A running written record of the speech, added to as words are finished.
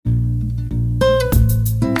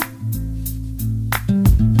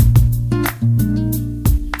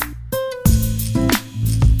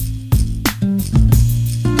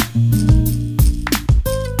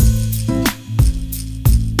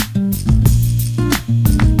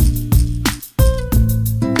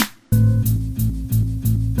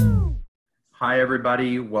Hi,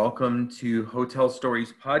 everybody. Welcome to Hotel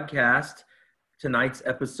Stories Podcast. Today's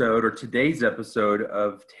episode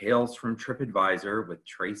of Tales from TripAdvisor with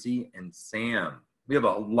Tracy and Sam. We have a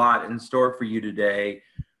lot in store for you today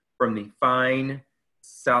from the fine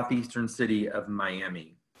southeastern city of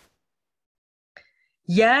Miami.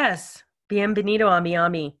 Yes. Bienvenido a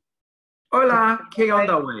Miami. Hola, ¿qué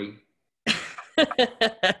onda, güey?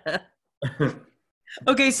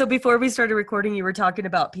 Okay, so before we started recording, you were talking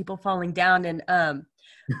about people falling down, and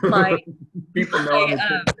people know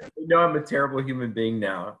I'm a terrible human being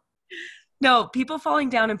now. No, people falling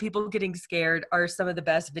down and people getting scared are some of the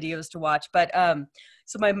best videos to watch. But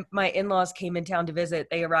so my in-laws came in town to visit.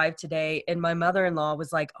 They arrived today, and my mother-in-law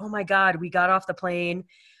was like, "Oh my God, we got off the plane.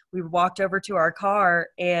 We walked over to our car,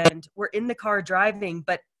 and we're in the car driving,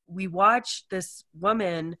 but we watched this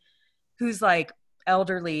woman who's like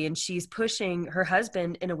elderly, and she's pushing her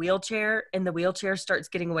husband in a wheelchair, and the wheelchair starts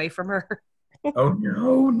getting away from her." Oh,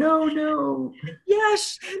 no.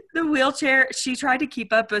 Yes, the wheelchair, she tried to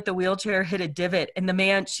keep up, but the wheelchair hit a divot, and the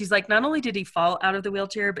man, she's like, not only did he fall out of the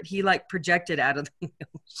wheelchair, but he like projected out of the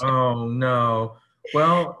wheelchair. Oh, no.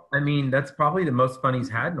 Well, I mean, that's probably the most fun he's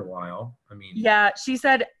had in a while. I mean, Yeah, she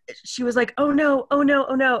said, she was like, oh no.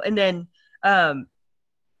 And then,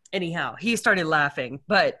 anyhow, he started laughing,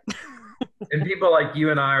 but. And people like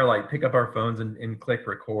you and I are like, pick up our phones and click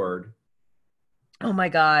record. Oh my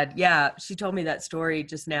God. Yeah. She told me that story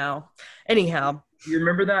just now. Anyhow. Do you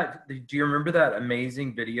remember that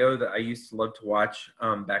amazing video that I used to love to watch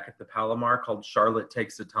back at the Palomar called Charlotte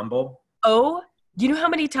Takes a Tumble? Oh, you know how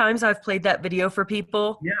many times I've played that video for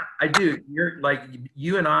people? Yeah, I do.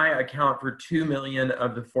 You and I account for 2 million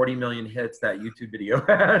of the 40 million hits that YouTube video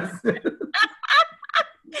has.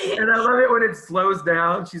 And I love it when it slows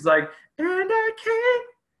down. She's like, and I can't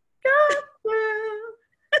go down.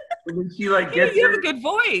 And then she like gets You have a good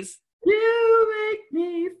voice. You make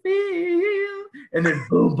me feel. And then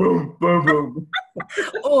boom, boom, boom, boom.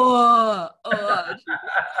 Oh.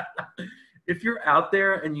 If you're out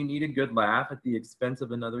there and you need a good laugh at the expense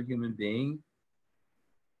of another human being,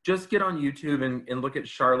 just get on YouTube and look at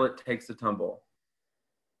Charlotte Takes a Tumble.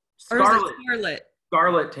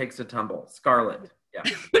 Scarlett Takes a Tumble. Scarlett. Yeah.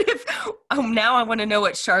 Now I want to know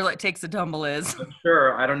what Charlotte Takes a Tumble is. I'm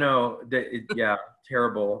sure. I don't know. Yeah,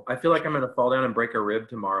 terrible. I feel like I'm going to fall down and break a rib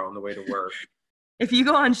tomorrow on the way to work. If you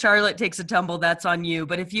go on Charlotte Takes a Tumble, that's on you.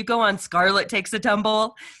 But if you go on Scarlett Takes a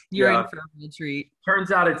Tumble, you're in for a real treat.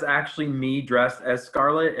 Turns out it's actually me dressed as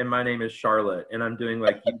Scarlett, and my name is Charlotte, and I'm doing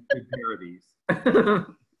like YouTube parodies.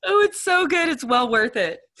 Oh, it's so good. It's well worth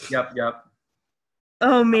it. Yep.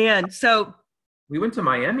 Oh, man. So we went to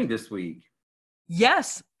Miami this week.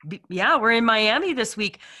 Yes. Yeah, we're in Miami this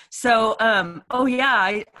week. So,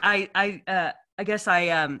 I guess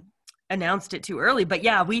I announced it too early, but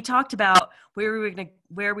yeah, we talked about where we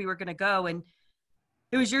were gonna go, and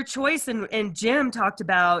it was your choice. And Jim talked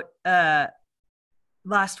about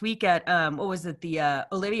last week at the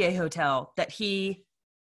Olivier Hotel that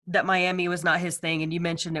Miami was not his thing, and you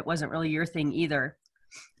mentioned it wasn't really your thing either.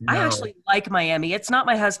 No. I actually like Miami. It's not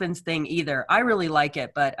my husband's thing either. I really like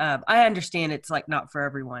it, but I understand it's like not for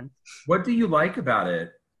everyone. What do you like about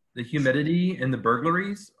it? The humidity and the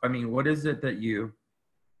burglaries? I mean, what is it that you...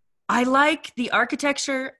 I like the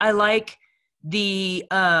architecture. I like the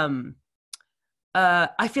I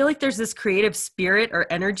feel like there's this creative spirit or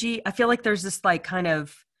energy. I feel like there's this like kind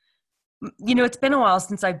of, it's been a while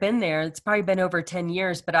since I've been there. It's probably been over 10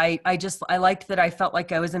 years, but I liked that I felt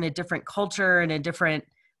like I was in a different culture and a different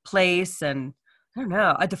place. And I don't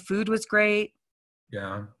know, the food was great.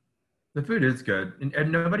 Yeah, the food is good.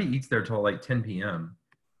 And nobody eats there till like 10 p.m.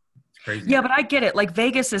 It's crazy. Yeah, but I get it. Like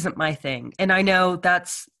Vegas isn't my thing. And I know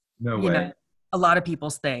that's, a lot of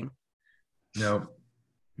people's thing. No,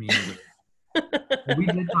 me neither. We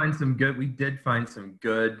did find some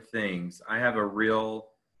good things. I have a real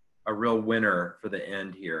winner for the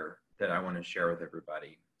end here that I want to share with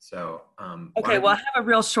everybody. So, okay, well, I have a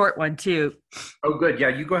real short one too. Oh, good. Yeah,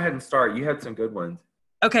 you go ahead and start. You had some good ones.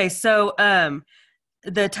 Okay, so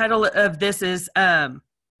the title of this is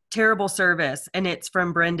Terrible Service, and it's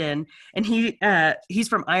from Brendan, and he's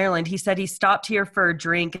from Ireland. He said he stopped here for a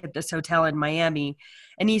drink at this hotel in Miami,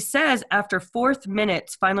 and he says after 4th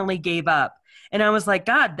minutes finally gave up. And I was like,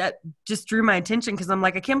 God, that just drew my attention, because I'm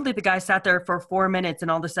like, I can't believe the guy sat there for 4 minutes and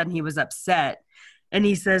all of a sudden he was upset. And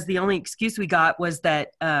he says the only excuse we got was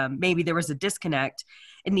that maybe there was a disconnect.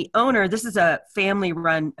 And the owner, this is a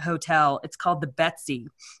family-run hotel. It's called the Betsy.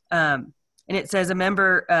 And it says, as a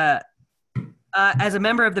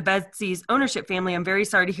member of the Betsy's ownership family, I'm very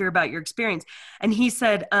sorry to hear about your experience. And he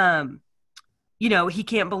said, he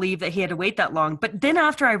can't believe that he had to wait that long. But then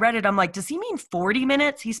after I read it, I'm like, does he mean 40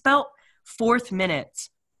 minutes? He spelled fourth minutes.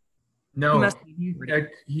 No,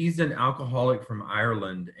 he's an alcoholic from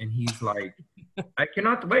Ireland, and he's like, I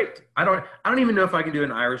cannot wait. I don't even know if I can do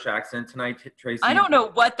an Irish accent tonight, Tracy. I don't know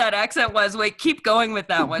what that accent was. Wait, keep going with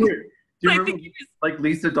that one. Do you remember, like,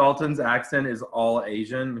 Lisa Dalton's accent is all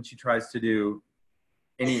Asian when she tries to do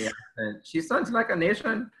any accent? She sounds like a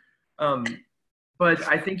nation. But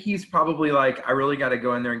I think he's probably like, I really got to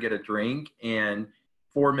go in there and get a drink, and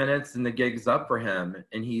 4 minutes and the gig's up for him,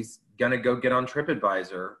 and he's gonna go get on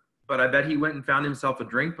TripAdvisor. But I bet he went and found himself a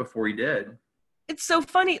drink before he did. It's so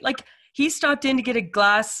funny. Like, he stopped in to get a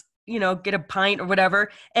glass, get a pint or whatever,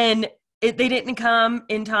 and they didn't come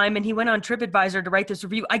in time, and he went on TripAdvisor to write this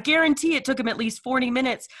review. I guarantee it took him at least 40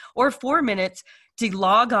 minutes or 4 minutes to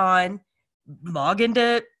log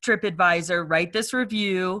into TripAdvisor, write this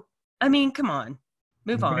review. I mean, come on.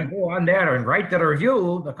 Move on. Go on there and write the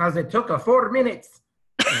review because it took 4 minutes.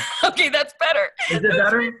 Okay, that's better. Is it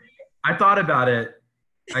better? I thought about it.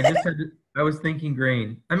 I was thinking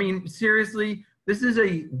green. I mean, seriously, this is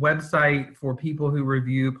a website for people who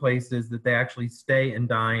review places that they actually stay and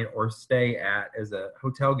dine or stay at as a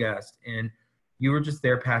hotel guest. And you were just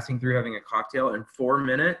there passing through having a cocktail in 4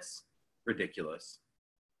 minutes. Ridiculous.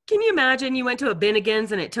 Can you imagine you went to a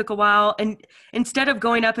Bennigan's and it took a while, and instead of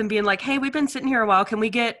going up and being like, hey, we've been sitting here a while, can we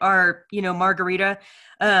get our, margarita?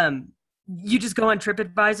 You just go on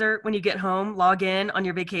TripAdvisor when you get home, log in on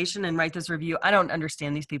your vacation and write this review. I don't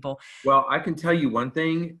understand these people. Well, I can tell you one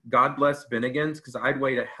thing. God bless Bennigan's, because I'd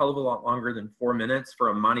wait a hell of a lot longer than 4 minutes for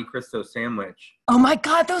a Monte Cristo sandwich. Oh my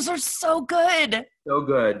God, those are so good. So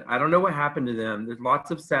good. I don't know what happened to them. There's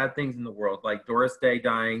lots of sad things in the world, like Doris Day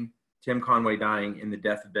dying, Tim Conway dying, and the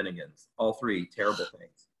death of Bennigan's. All three terrible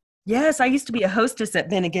things. Yes, I used to be a hostess at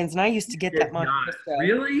Bennigan's, and I used to get that Monte Cristo.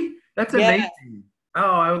 Really? That's amazing.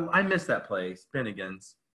 Oh, I miss that place,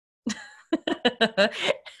 Bennigan's.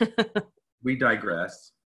 We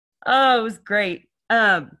digress. Oh, it was great.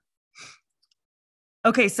 Okay,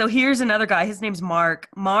 so here's another guy. His name's Mark.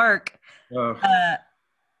 Mark, you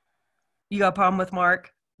got a problem with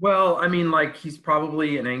Mark? Well, I mean, like, he's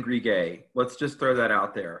probably an angry gay. Let's just throw that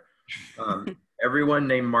out there. Everyone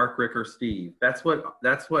named Mark, Rick, or Steve. That's what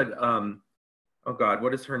oh God,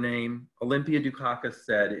 what is her name? Olympia Dukakis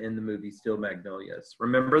said in the movie Steel Magnolias.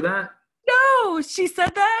 Remember that? No, she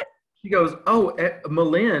said that? She goes, oh,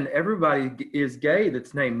 Malin, everybody is gay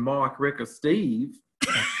that's named Mark, Rick, or Steve.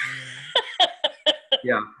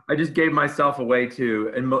 Yeah, I just gave myself away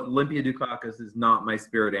too. And Olympia Dukakis is not my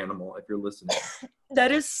spirit animal, if you're listening.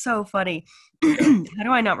 That is so funny. How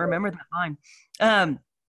do I not remember that line?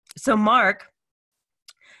 So Mark,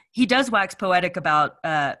 he does wax poetic about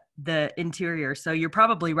the interior. So you're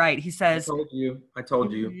probably right. He says, I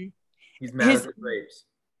told you. He's mad at the grapes.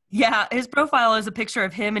 Yeah, his profile is a picture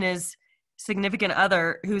of him and his significant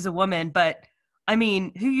other, who's a woman. But I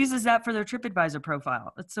mean, who uses that for their TripAdvisor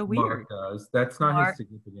profile? That's so weird. Mark does. That's not his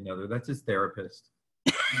significant other. That's his therapist.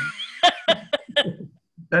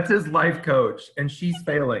 That's his life coach, and she's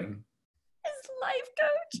failing. His life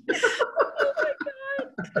coach. Oh my God.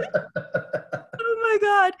 Oh my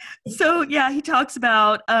God. So yeah, he talks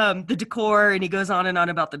about the decor, and he goes on and on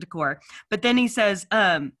about the decor. But then he says,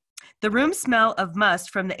 the rooms smell of must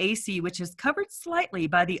from the AC, which is covered slightly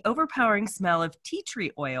by the overpowering smell of tea tree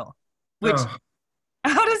oil. Which,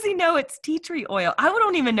 how does he know it's tea tree oil? I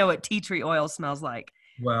don't even know what tea tree oil smells like.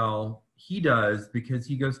 Well, he does, because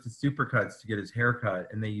he goes to Supercuts to get his hair cut,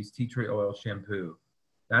 and they use tea tree oil shampoo.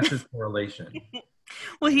 That's his correlation.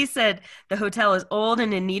 Well, he said the hotel is old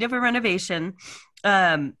and in need of a renovation.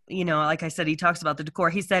 Like I said, he talks about the decor.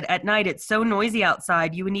 He said, at night, it's so noisy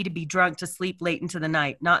outside, you would need to be drunk to sleep late into the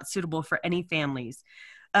night, not suitable for any families.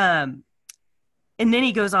 And then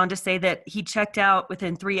he goes on to say that he checked out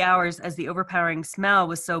within 3 hours as the overpowering smell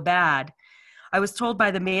was so bad. I was told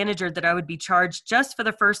by the manager that I would be charged just for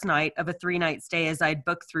the first night of a 3-night stay, as I'd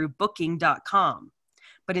booked through booking.com,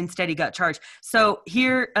 but instead he got charged. So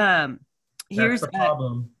here's the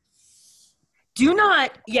problem.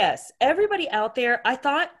 Yes, everybody out there, I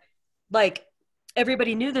thought like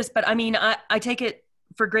everybody knew this, but I mean, I take it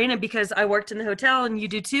for granted because I worked in the hotel, and you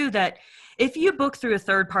do too, that if you book through a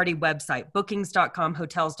third-party website, bookings.com,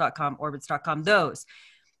 hotels.com, orbitz.com, those,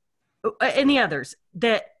 and the others,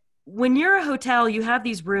 that when you're a hotel, you have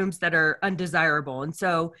these rooms that are undesirable. And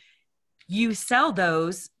so you sell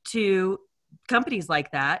those to companies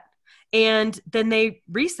like that, and then they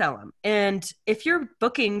resell them. And if you're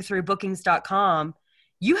booking through bookings.com,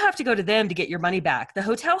 you have to go to them to get your money back. The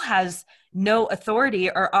hotel has no authority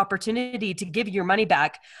or opportunity to give you your money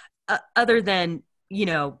back other than,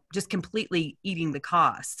 just completely eating the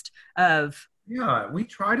cost of. Yeah, we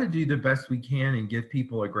try to do the best we can and give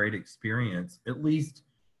people a great experience, at least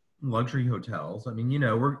luxury hotels. I mean,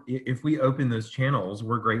 if we open those channels,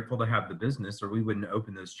 we're grateful to have the business, or we wouldn't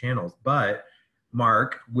open those channels. But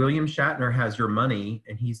Mark, William Shatner has your money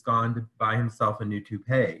and he's gone to buy himself a new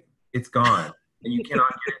toupee. It's gone and you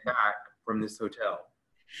cannot get it back from this hotel.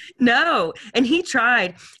 No. And he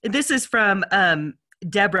tried. This is from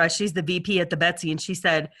Deborah. She's the VP at the Betsy. And she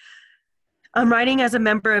said, I'm writing as a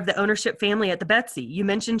member of the ownership family at the Betsy. You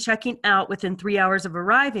mentioned checking out within 3 hours of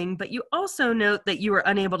arriving, but you also note that you were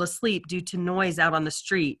unable to sleep due to noise out on the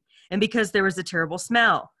street and because there was a terrible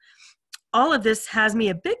smell. All of this has me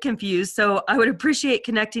a bit confused, so I would appreciate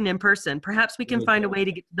connecting in person. Perhaps we can find a way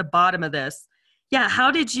to get to the bottom of this. Yeah,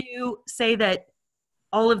 how did you say that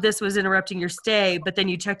all of this was interrupting your stay, but then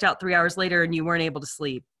you checked out 3 hours later and you weren't able to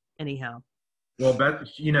sleep anyhow? Well,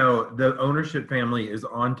 the ownership family is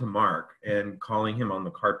on to Mark and calling him on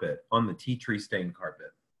the carpet, on the tea tree stained carpet.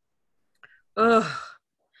 Ugh.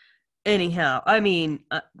 Anyhow, I mean,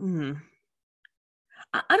 I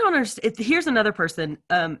don't understand. Here's another person.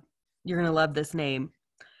 You're going to love this name.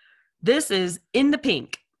 This is In the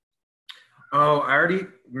Pink. Oh, I already,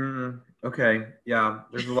 okay. Yeah,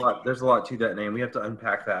 there's a lot to that name. We have to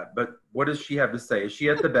unpack that. But what does she have to say? Is she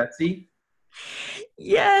at the Betsy?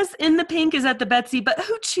 Yes, In the Pink is at the Betsy, but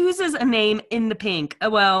who chooses a name In the Pink?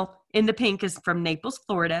 Well, In the Pink is from Naples,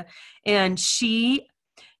 Florida, and she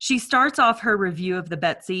starts off her review of the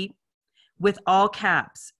Betsy with all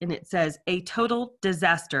caps, and it says, "A total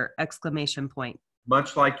disaster!" !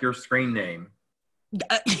 Much like your screen name.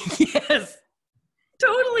 Yes,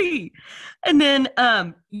 totally. And then,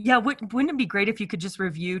 wouldn't it be great if you could just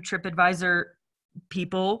review TripAdvisor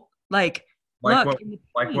people like what we're doing.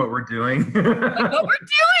 Like what we're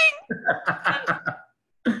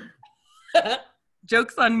doing.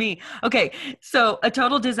 Joke's on me. Okay, so a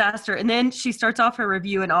total disaster. And then she starts off her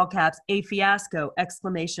review in all caps, "A fiasco!" !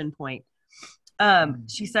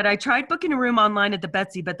 She said, I tried booking a room online at the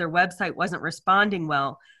Betsy, but their website wasn't responding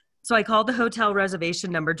well. So I called the hotel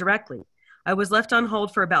reservation number directly. I was left on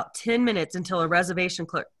hold for about 10 minutes until a reservation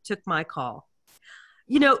clerk took my call.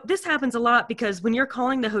 This happens a lot because when you're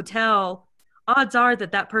calling the hotel, odds are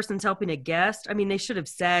that person's helping a guest. I mean, they should have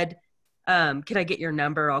said, can I get your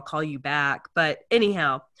number? I'll call you back. But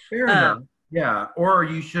anyhow. Fair enough. Yeah. Or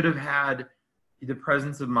you should have had the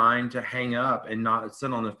presence of mind to hang up and not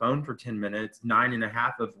sit on the phone for 10 minutes,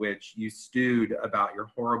 9.5 of which you stewed about your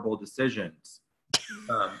horrible decisions.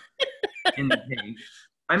 In the Pink.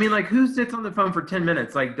 I mean, like, who sits on the phone for 10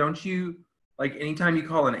 minutes? Like, don't you, like, anytime you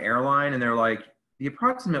call an airline and they're like, the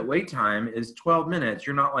approximate wait time is 12 minutes,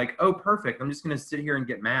 you're not like, oh, perfect, I'm just going to sit here and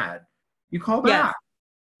get mad. You call back.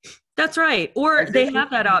 Yeah. That's right. Or they have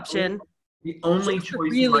that option. The only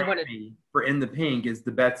choice in Miami for In the Pink is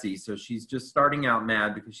the Betsy. So she's just starting out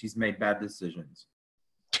mad because she's made bad decisions.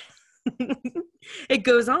 It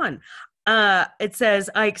goes on. It says,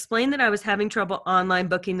 I explained that I was having trouble online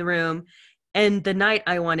booking the room and the night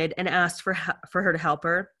I wanted and asked for her to help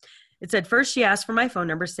her. It said, first she asked for my phone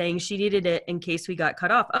number saying she needed it in case we got cut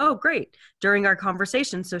off. Oh, great. During our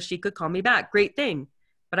conversation so she could call me back. Great thing.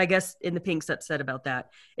 But I guess In the Pink's upset about that.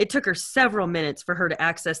 It took her several minutes for her to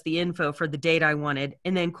access the info for the date I wanted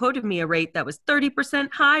and then quoted me a rate that was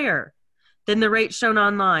 30% higher than the rate shown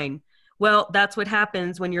online. Well, that's what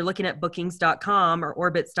happens when you're looking at bookings.com or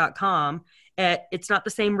orbitz.com. It's not the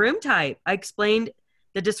same room type. I explained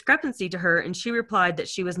the discrepancy to her and she replied that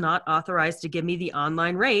she was not authorized to give me the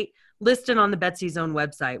online rate listed on the Betsy's own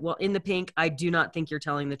website. Well, In the Pink, I do not think you're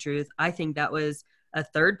telling the truth. I think that was a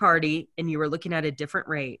third party and you were looking at a different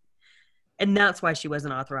rate. And that's why she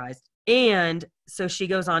wasn't authorized. And so she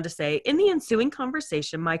goes on to say, in the ensuing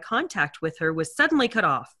conversation, my contact with her was suddenly cut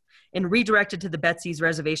off and redirected to the Betsy's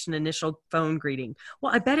reservation initial phone greeting.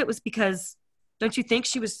 Well, I bet it was because, don't you think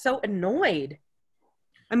she was so annoyed?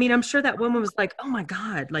 I mean, I'm sure that woman was like, oh my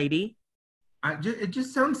God, lady. It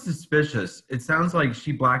just sounds suspicious. It sounds like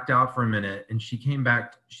she blacked out for a minute and she came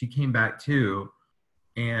back too.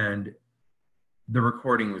 And the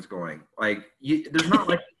recording was going. Like, there's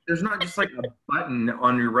not just like a button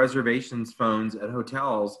on your reservations phones at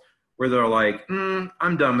hotels where they're like,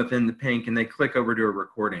 I'm done with In the Pink, and they click over to a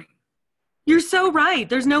recording. You're so right.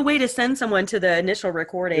 There's no way to send someone to the initial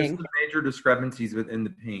recording. There's some major discrepancies with In the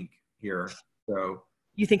Pink here. So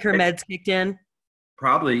you think her meds kicked in?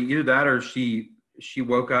 Probably either that or she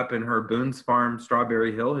woke up and her Boone's Farm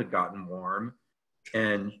Strawberry Hill had gotten warm.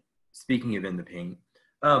 And speaking of In the Pink,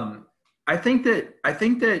 I think that,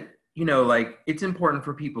 like, it's important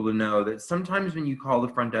for people to know that sometimes when you call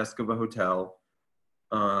the front desk of a hotel,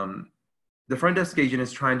 the the front desk agent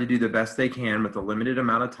is trying to do the best they can with the limited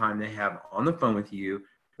amount of time they have on the phone with you.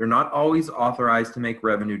 They're not always authorized to make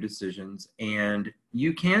revenue decisions, and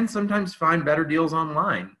you can sometimes find better deals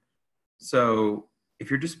online. So if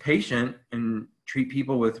you're just patient and treat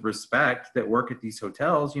people with respect that work at these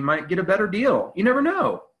hotels, you might get a better deal. You never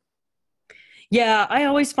know. Yeah, I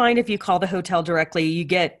always find if you call the hotel directly, you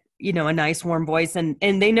get, a nice warm voice, and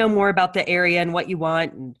they know more about the area and what you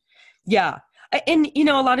want. And yeah. And,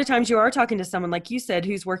 a lot of times you are talking to someone, like you said,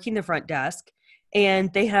 who's working the front desk,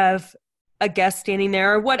 and they have a guest standing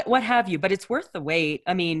there or what have you, but it's worth the wait.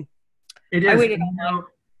 I mean, it is. I waited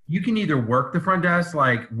you can either work the front desk,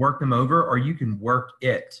 like work them over, or you can work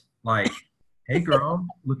it. Like, hey girl,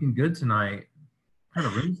 looking good tonight. What kind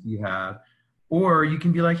of rooms do you have? Or you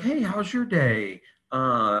can be like, hey, how's your day?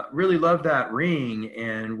 Really love that ring.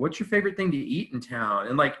 And what's your favorite thing to eat in town?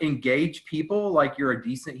 And like engage people like you're a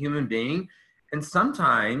decent human being. And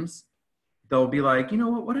sometimes they'll be like, you know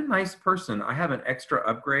what a nice person. I have an extra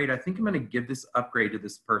upgrade. I think I'm going to give this upgrade to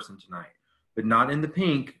this person tonight, but not in the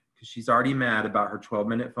pink because she's already mad about her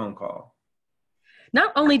 12-minute phone call.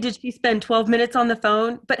 Not only did she spend 12 minutes on the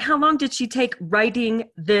phone, but how long did she take writing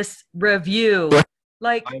this review?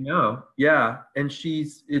 Like, I know. Yeah. And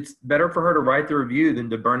it's better for her to write the review than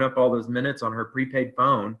to burn up all those minutes on her prepaid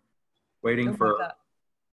phone waiting for,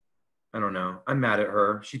 I don't know. I'm mad at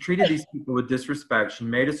her. She treated these people with disrespect. She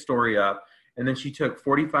made a story up, and then she took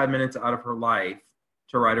 45 minutes out of her life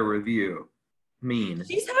to write a review. Mean.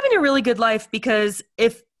 She's having a really good life, because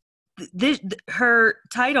if her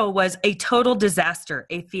title was a total disaster,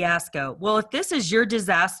 a fiasco. Well, if this is your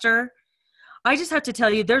disaster, I just have to tell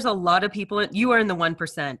you, there's a lot of people, you are in the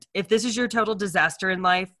 1%. If this is your total disaster in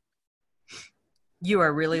life, you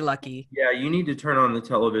are really lucky. Yeah, you need to turn on the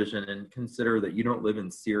television and consider that you don't live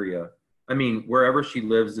in Syria. I mean, wherever she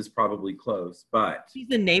lives is probably close, but... She's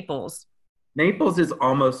in Naples. Naples is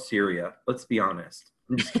almost Syria. Let's be honest.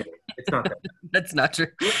 I'm just kidding. It's not that bad. That's not true.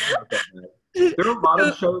 Not that bad. There are a lot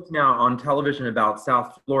of shows now on television about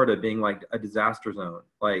South Florida being like a disaster zone.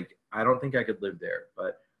 Like, I don't think I could live there,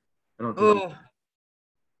 but I don't think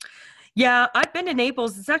Yeah, I've been to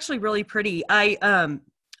Naples. It's actually really pretty. I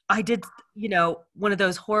did, one of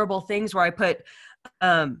those horrible things where I put,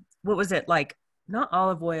 what was it? Like, not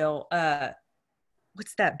olive oil,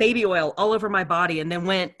 what's that? Baby oil all over my body, and then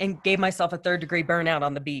went and gave myself a 3rd-degree burnout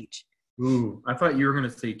on the beach. Ooh, I thought you were going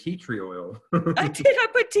to say tea tree oil. I did. I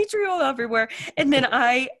put tea tree oil everywhere. And then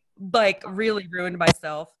I really ruined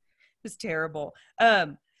myself. It was terrible.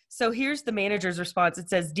 So here's the manager's response. It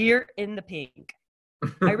says, "Dear in the pink,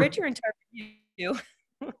 I read your entire review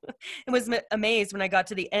and was amazed when I got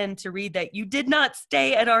to the end to read that you did not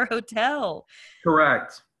stay at our hotel."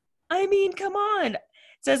 Correct. I mean, come on. It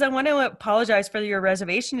says, "I want to apologize for your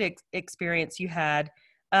reservation experience you had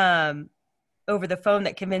over the phone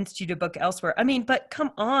that convinced you to book elsewhere." I mean, but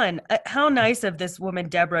come on. How nice of this woman,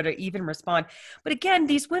 Deborah, to even respond. But again,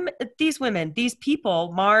 these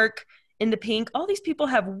people, Mark, in the pink, all these people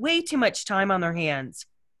have way too much time on their hands.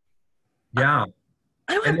 Yeah.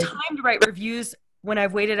 I don't have time to write reviews when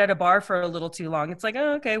I've waited at a bar for a little too long. It's like,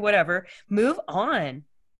 oh, okay, whatever. Move on.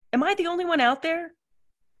 Am I the only one out there?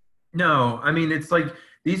 No, I mean, it's like,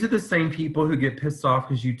 these are the same people who get pissed off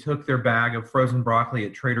because you took their bag of frozen broccoli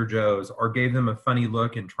at Trader Joe's or gave them a funny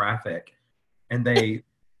look in traffic, and they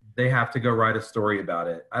have to go write a story about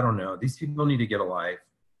it. I don't know. These people need to get a life.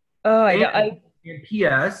 Oh, and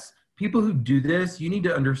P.S., people who do this, you need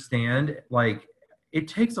to understand, like, it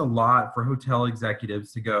takes a lot for hotel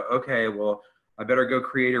executives to go, okay, well, I better go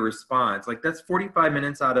create a response. Like, that's 45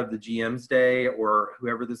 minutes out of the GM's day, or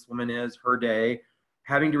whoever this woman is, her day,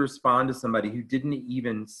 having to respond to somebody who didn't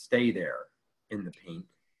even stay there in the pink.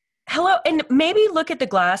 Hello. And maybe look at the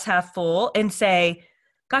glass half full and say,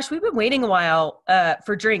 gosh, we've been waiting a while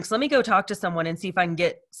for drinks. Let me go talk to someone and see if I can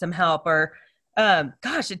get some help. Or,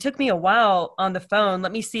 gosh, it took me a while on the phone.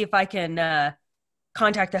 Let me see if I can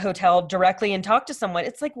contact the hotel directly and talk to someone.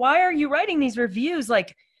 It's like, why are you writing these reviews?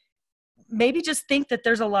 Like, maybe just think that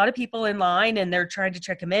there's a lot of people in line and they're trying to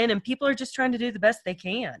check them in, and people are just trying to do the best they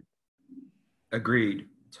can. Agreed.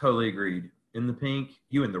 Totally agreed. In the pink,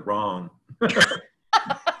 you in the wrong. Oh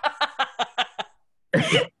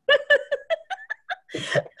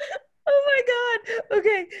my God.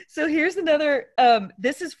 Okay. So here's another,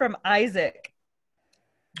 this is from Isaac.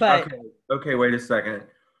 But Okay, wait a second.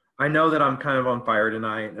 I know that I'm kind of on fire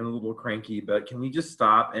tonight and a little cranky, but can we just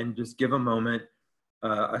stop and just give a moment,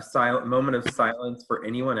 a silent moment of silence for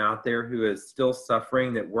anyone out there who is still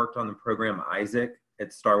suffering that worked on the program Isaac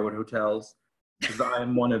at Starwood Hotels? Because I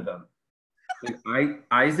am one of them. The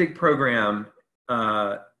Isaac program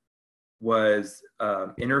was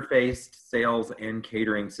interfaced sales and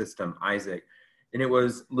catering system, Isaac. And it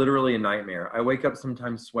was literally a nightmare. I wake up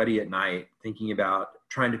sometimes sweaty at night thinking about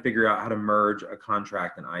trying to figure out how to merge a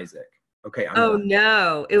contract in Isaac. Okay.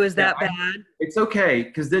 No, it was that bad. It's okay,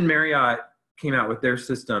 because then Marriott came out with their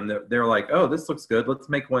system. They're like, oh, this looks good. Let's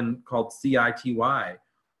make one called CITY.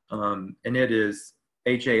 And it is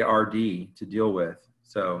HARD to deal with.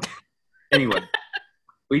 So anyway,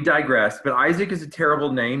 we digress. But Isaac is a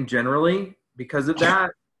terrible name generally because of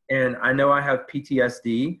that. And I know I have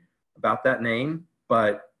PTSD about that name,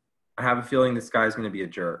 but I have a feeling this guy's going to be a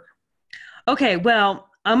jerk. Okay, well,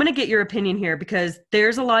 I'm going to get your opinion here because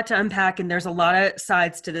there's a lot to unpack and there's a lot of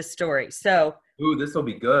sides to this story. So, ooh, this will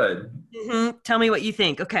be good. Tell me what you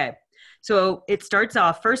think. Okay, so it starts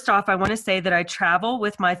off. First off, I want to say that I travel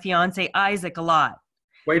with my fiance Isaac a lot.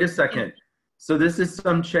 Wait a second. So this is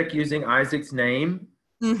some chick using Isaac's name?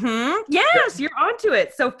 Yes, you're onto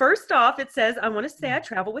it. So first off, it says, I want to say I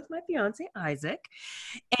travel with my fiance, Isaac,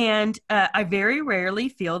 and I very rarely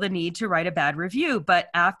feel the need to write a bad review. But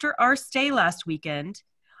after our stay last weekend,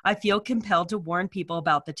 I feel compelled to warn people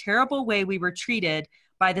about the terrible way we were treated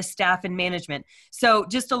by the staff and management. So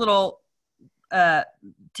just a little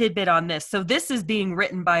tidbit on this. So this is being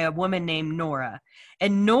written by a woman named Nora,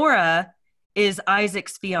 and Nora is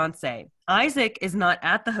Isaac's fiance. Isaac is not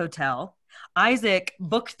at the hotel. Isaac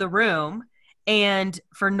booked the room and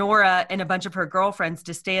for Nora and a bunch of her girlfriends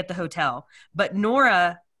to stay at the hotel. But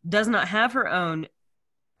Nora does not have her own,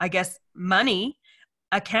 I guess, money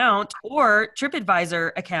account or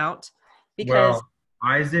TripAdvisor account because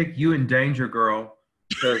Isaac, you in danger, girl.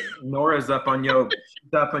 Because Nora's up on your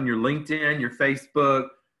LinkedIn, your Facebook.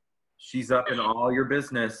 She's up in all your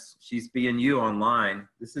business. She's being you online.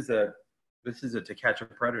 This is a To Catch a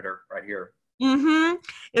Predator right here.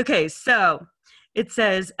 Okay, so it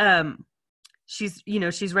says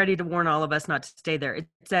she's ready to warn all of us not to stay there. It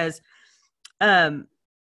says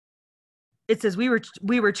we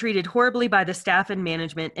were treated horribly by the staff and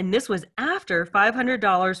management, and this was after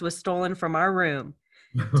 $500 was stolen from our room.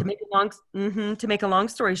 To make a long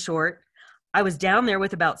story short, I was down there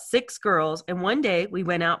with about 6 girls, and one day we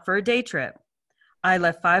went out for a day trip. I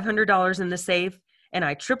left $500 in the safe, and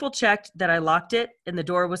I triple checked that I locked it and the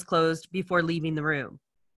door was closed before leaving the room.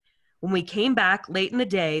 When we came back late in the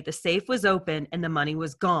day, the safe was open and the money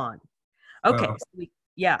was gone. Okay. Wow.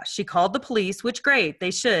 So she called the police, which great, they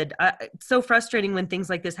should. It's so frustrating when things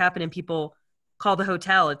like this happen and people call the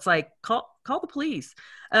hotel. It's like, call the police.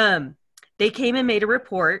 They came and made a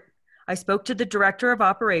report. I spoke to the director of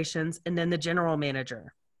operations and then the general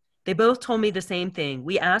manager. They both told me the same thing.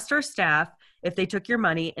 We asked our staff if they took your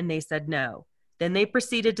money and they said no. Then they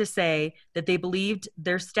proceeded to say that they believed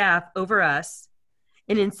their staff over us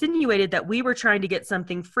and insinuated that we were trying to get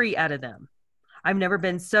something free out of them. I've never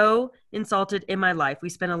been so insulted in my life. We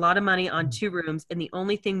spent a lot of money on 2 rooms, and the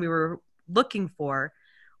only thing we were looking for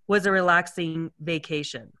was a relaxing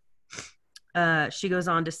vacation. She goes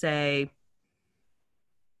on to say,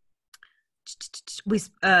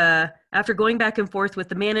 after going back and forth with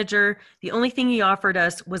the manager, the only thing he offered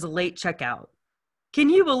us was a late checkout. Can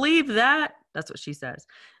you believe that? That's what she says.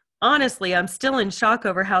 Honestly, I'm still in shock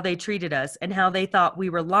over how they treated us and how they thought we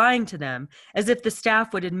were lying to them, as if the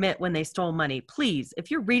staff would admit when they stole money. Please,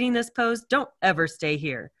 if you're reading this post, don't ever stay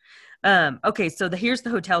here. Okay, so here's the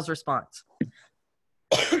hotel's response.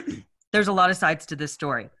 There's a lot of sides to this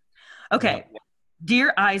story. Okay,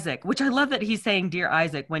 Dear Isaac, which I love that he's saying Dear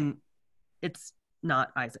Isaac when it's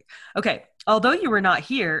not Isaac. Okay, although you were not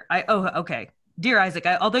here, Dear Isaac,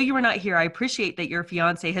 although you were not here, I appreciate that your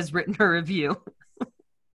fiance has written a review.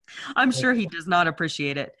 I'm sure he does not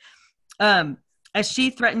appreciate it. As she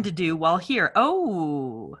threatened to do while here.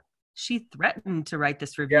 Oh, she threatened to write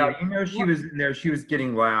this review. Yeah, she was in there. She was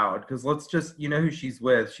getting loud because who she's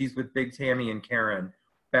with. She's with Big Tammy and Karen,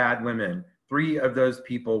 bad women. 3 of those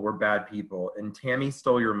people were bad people, and Tammy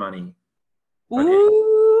stole your money.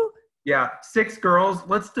 Ooh. Yeah, 6 girls.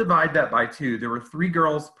 Let's divide that by 2. There were 3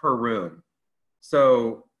 girls per room.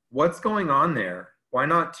 So what's going on there? Why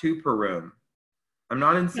not 2 per room? I'm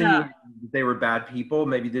not insinuating they were bad people.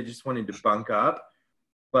 Maybe they just wanted to bunk up.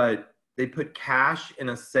 But they put cash in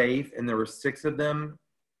a safe and there were 6 of them.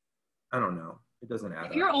 I don't know. It doesn't add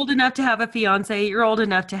up. If you're old enough to have a fiance, you're old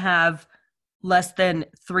enough to have less than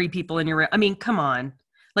 3 people in your room. I mean, come on.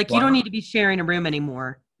 Like, you don't need to be sharing a room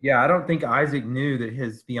anymore. Yeah, I don't think Isaac knew that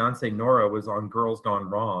his fiance Nora was on Girls Gone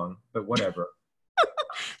Wrong, but whatever.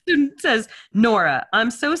 It says, Nora,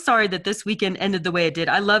 I'm so sorry that this weekend ended the way it did.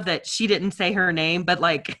 I love that she didn't say her name, but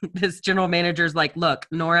like this general manager's like, look,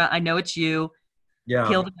 Nora, I know it's you. Yeah.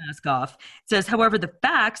 Peel the mask off. It says, however, the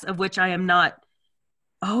facts of which I am not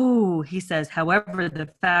Oh, he says, however, the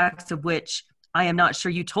facts of which I am not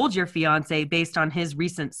sure you told your fiance based on his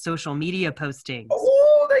recent social media postings.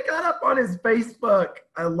 Oh, they got up on his Facebook.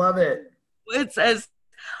 I love it. It says,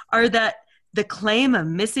 are that the claim of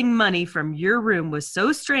missing money from your room was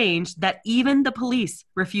so strange that even the police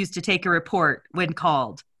refused to take a report when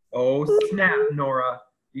called. Oh, snap, Nora.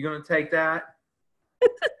 You going to take that?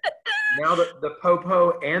 Now the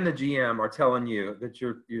Popo and the GM are telling you that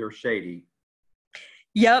you're shady.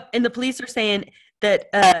 Yep. And the police are saying that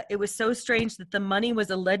it was so strange that the money was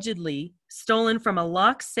allegedly stolen from a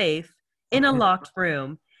locked safe in a locked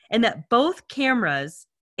room, and that both cameras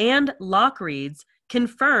and lock reads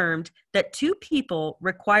confirmed that 2 people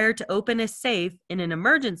required to open a safe in an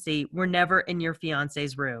emergency were never in your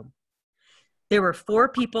fiance's room. There were 4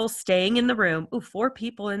 people staying in the room. Ooh, 4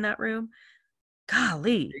 people in that room.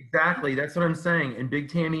 Golly. Exactly. That's what I'm saying. And Big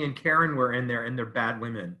Tammy and Karen were in there, and they're bad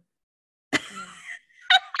women.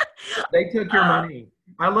 They took your money.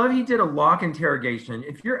 I love he did a lock interrogation.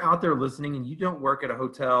 If you're out there listening and you don't work at a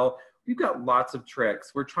hotel, we've got lots of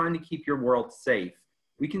tricks. We're trying to keep your world safe.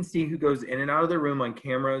 We can see who goes in and out of the room on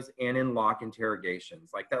cameras and in lock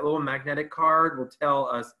interrogations. Like that little magnetic card will tell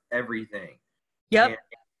us everything. Yep. And,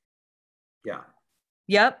 yeah.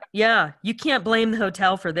 Yep. Yeah. You can't blame the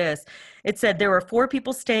hotel for this. It said there were 4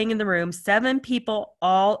 people staying in the room, 7 people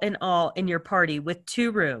all in your party with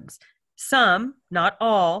 2 rooms. Some, not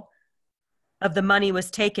all, of the money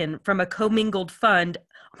was taken from a commingled fund.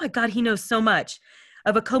 Oh my God, he knows so much.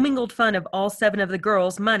 Of a commingled fund of all 7 of the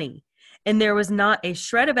girls' money. And there was not a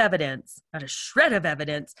shred of evidence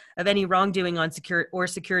of any wrongdoing on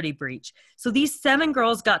security breach. So these 7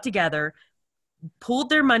 girls got together,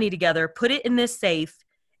 pulled their money together, put it in this safe,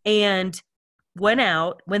 and went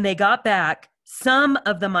out. When they got back, some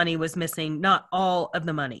of the money was missing, not all of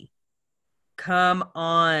the money. Come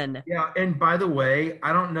on. Yeah, and by the way,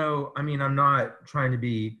 I don't know. I mean, I'm not trying to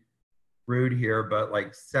be rude here, but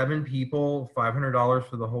like 7 people, $500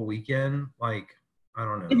 for the whole weekend. Like, I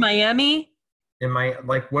don't know. In Miami?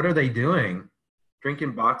 Like, what are they doing?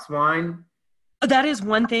 Drinking box wine? That is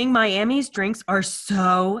one thing. Miami's drinks are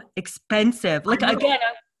so expensive. Like, again,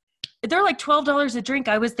 they're like $12 a drink.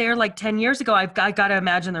 I was there like 10 years ago. I got to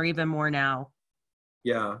imagine they're even more now.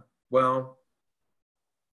 Yeah. Well,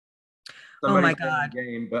 oh my God.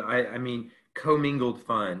 Game, but I mean, commingled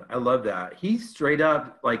fun. I love that. He's straight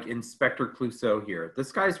up like Inspector Clouseau here.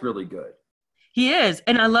 This guy's really good. He is.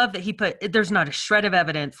 And I love that there's not a shred of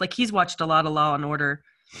evidence. Like, he's watched a lot of Law and Order.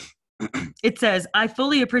 It says, I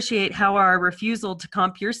fully appreciate how our refusal to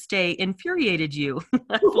comp your stay infuriated you.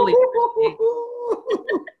 I fully appreciate.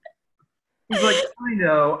 He's like,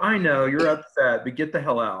 I know, you're upset, but get the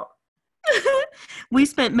hell out. We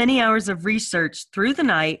spent many hours of research through the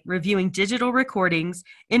night, reviewing digital recordings,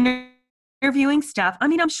 interviewing staff,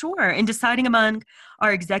 I'm sure, and deciding among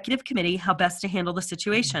our executive committee how best to handle the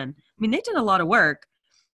situation. They did a lot of work.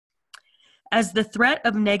 As the threat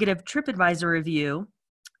of negative TripAdvisor review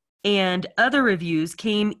and other reviews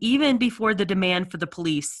came even before the demand for the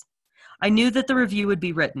police, I knew that the review would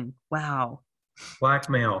be written. Wow.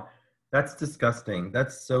 Blackmail. That's disgusting.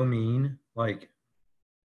 That's so mean. Like,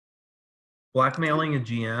 blackmailing a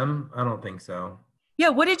GM? I don't think so. Yeah,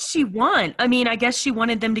 what did she want? I guess she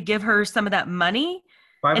wanted them to give her some of that money.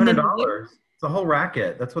 $500. It's a whole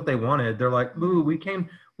racket. That's what they wanted. They're like, ooh, we came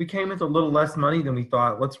with a little less money than we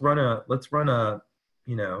thought. Let's run a,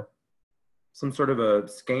 some sort of a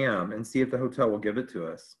scam and see if the hotel will give it to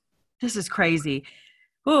us. This is crazy.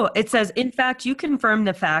 Oh, it says, in fact, you confirmed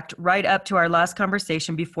the fact right up to our last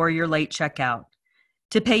conversation before your late checkout.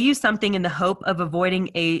 To pay you something in the hope of avoiding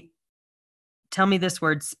tell me this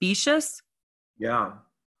word, specious? Yeah.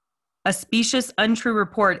 A specious, untrue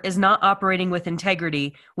report is not operating with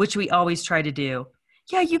integrity, which we always try to do.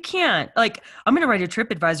 Yeah, you can't. Like, I'm going to write a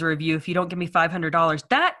TripAdvisor review if you don't give me $500.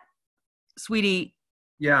 That, sweetie.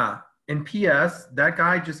 Yeah. And P.S., that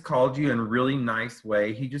guy just called you in a really nice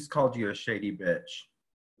way. He just called you a shady bitch.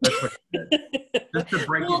 That's what he did. Just to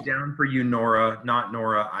break it down for you, Nora, not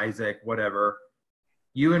Nora, Isaac, whatever.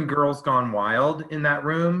 You and Girls Gone Wild in that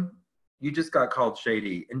room, you just got called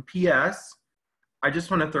shady. And P.S., I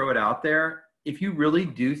just want to throw it out there. If you really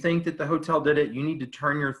do think that the hotel did it, you need to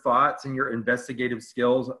turn your thoughts and your investigative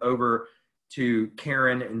skills over to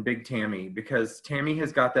Karen and Big Tammy, because Tammy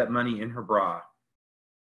has got that money in her bra.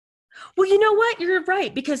 Well, you know what? You're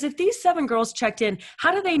right. Because if these 7 girls checked in,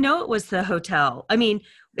 how do they know it was the hotel?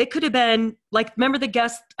 It could have been like, remember the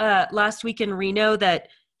guest last week in Reno that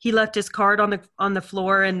he left his card on the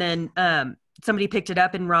floor and then somebody picked it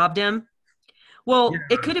up and robbed him? Well, yeah.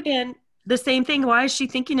 It could have been the same thing. Why is she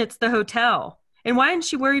thinking it's the hotel? And why isn't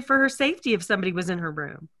she worried for her safety if somebody was in her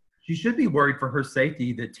room? She should be worried for her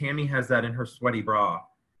safety that Tammy has that in her sweaty bra.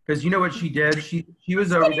 Because you know what she did? She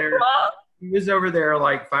was over there. She was over there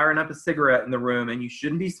like firing up a cigarette in the room, and you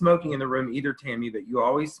shouldn't be smoking in the room either, Tammy, but you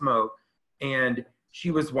always smoke. And she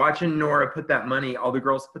was watching Nora put that money, all the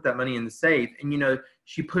girls put that money in the safe. And, you know,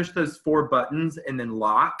 she pushed those 4 buttons and then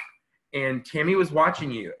lock. And Tammy was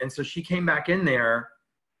watching you. And so she came back in there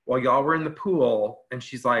while y'all were in the pool. And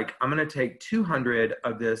she's like, I'm going to take 200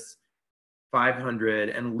 of this 500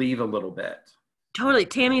 and leave a little bit. Totally.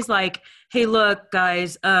 Tammy's like, hey, look,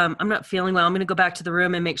 guys, I'm not feeling well. I'm going to go back to the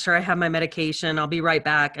room and make sure I have my medication. I'll be right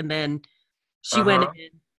back. And then she went in.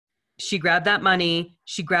 She grabbed that money.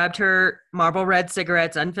 She grabbed her Marlboro Red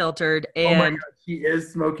cigarettes, unfiltered. And oh my God, she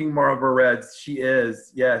is smoking Marlboro Reds. She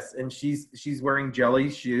is, yes. And she's wearing jelly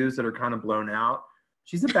shoes that are kind of blown out.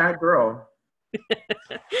 She's a bad girl.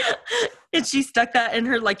 And she stuck that in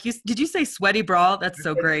her, like, did you say sweaty bra? That's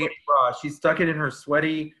so great. Bra. She stuck it in her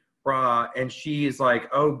sweaty bra, and she is like,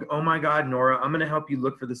 oh my God, Nora, I'm going to help you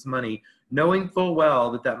look for this money, knowing full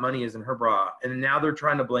well that money is in her bra. And now they're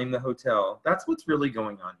trying to blame the hotel. That's what's really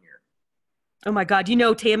going on here. Oh my God. You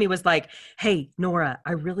know, Tammy was like, hey, Nora,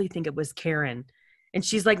 I really think it was Karen. And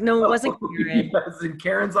she's like, no, it wasn't Karen. Yes. And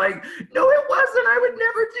Karen's like, no, it wasn't. I would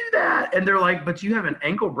never do that. And they're like, but you have an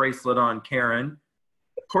ankle bracelet on, Karen.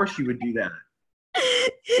 Of course you would do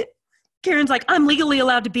that. Karen's like, I'm legally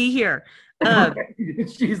allowed to be here.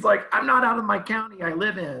 She's like, I'm not out of my county I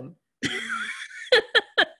live in.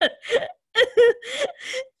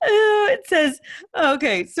 It says,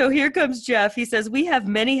 okay, so here comes Jeff. He says, we have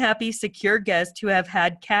many happy, secure guests who have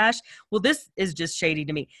had cash. Well, this is just shady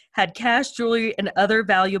to me. Had cash, jewelry, and other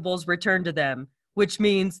valuables returned to them, which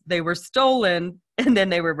means they were stolen and then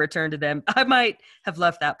they were returned to them. I might have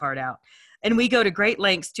left that part out. And we go to great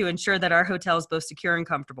lengths to ensure that our hotel is both secure and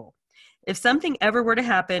comfortable. If something ever were to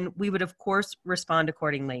happen, we would, of course, respond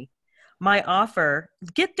accordingly. My offer,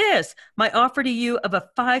 get this, my offer to you of a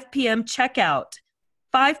 5 p.m. checkout.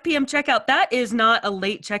 5 p.m. checkout. That is not a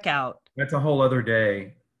late checkout. That's a whole other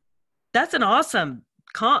day. That's an awesome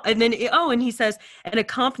comp. And then, and he says, and a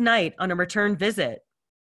comp night on a return visit.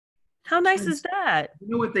 How nice is that? You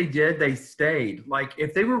know what they did? They stayed. Like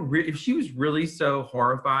if they were, if she was really so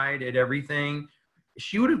horrified at everything,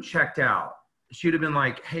 she would have checked out. She would have been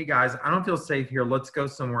like, hey guys, I don't feel safe here. Let's go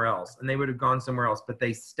somewhere else. And they would have gone somewhere else, but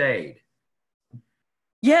they stayed.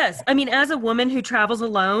 Yes. I mean, as a woman who travels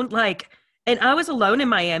alone, and I was alone in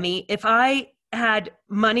Miami, if I had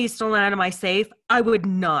money stolen out of my safe, I would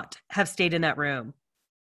not have stayed in that room.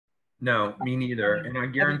 No, me neither. And I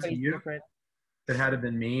guarantee you, if it had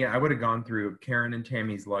been me, I would have gone through Karen and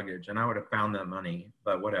Tammy's luggage and I would have found that money,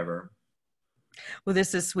 but whatever. Well,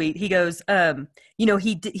 this is sweet. He goes,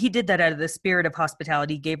 he did that out of the spirit of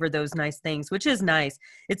hospitality, gave her those nice things, which is nice.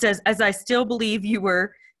 It says, as I still believe you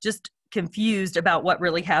were just confused about what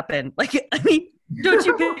really happened. Like, I mean, don't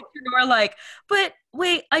you picture Nora like, but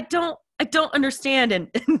wait, I don't understand. And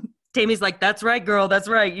Tammy's like, that's right, girl. That's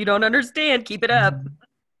right. You don't understand. Keep it up.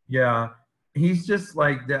 Yeah. He's just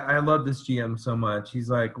like, I love this GM so much. He's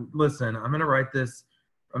like, listen, I'm going to write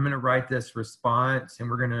this response and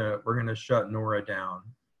we're going to shut Nora down.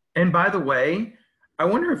 And by the way, I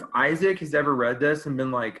wonder if Isaac has ever read this and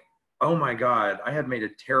been like, oh my God, I have made a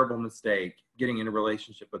terrible mistake getting in a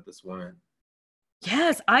relationship with this woman.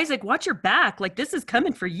 Yes, Isaac, watch your back. Like, this is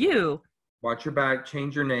coming for you. Watch your back,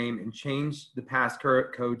 change your name, and change the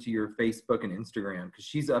passcode to your Facebook and Instagram because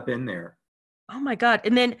she's up in there. Oh my God.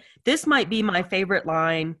 And then this might be my favorite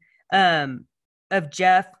line of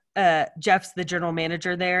Jeff. Jeff's the general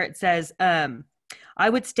manager there. It says, I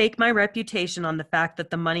would stake my reputation on the fact that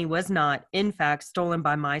the money was not, in fact, stolen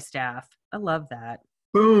by my staff. I love that.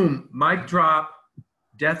 Boom. Mic drop.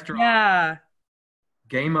 Death drop. Yeah.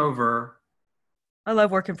 Game over. I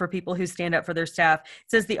love working for people who stand up for their staff.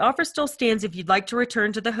 It says the offer still stands if you'd like to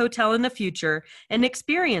return to the hotel in the future and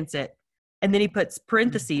experience it. And then he puts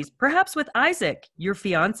parentheses, perhaps with Isaac, your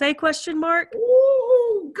fiance, question mark.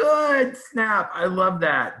 Ooh, good snap. I love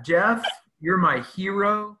that. Jeff, you're my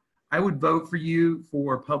hero. I would vote for you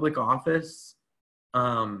for public office.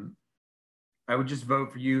 I would just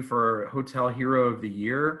vote for you for Hotel Hero of the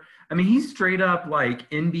Year. I mean, he's straight up like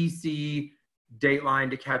NBC Dateline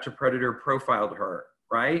To Catch a Predator profiled her,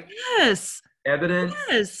 right? Yes. Evidence,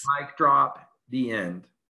 yes. Mic drop, the end.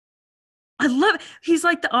 I love it. He's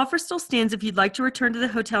like, the offer still stands if you'd like to return to the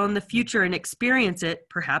hotel in the future and experience it,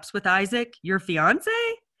 perhaps with Isaac, your fiance,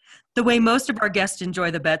 the way most of our guests enjoy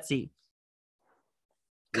the Betsy.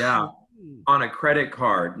 Yeah, on a credit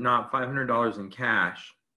card, not $500 in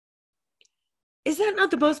cash. Is that not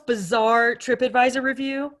the most bizarre TripAdvisor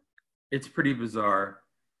review? It's pretty bizarre.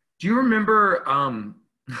 Do you remember, I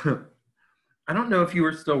don't know if you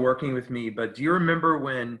were still working with me, but do you remember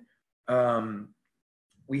when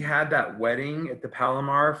we had that wedding at the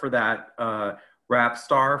Palomar for that rap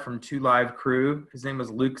star from Two Live Crew? His name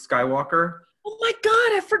was Luke Skywalker. Oh my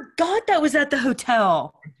God, I forgot that was at the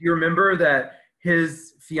hotel. Do you remember that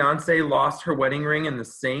his fiance lost her wedding ring in the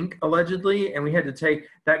sink, allegedly? And we had to take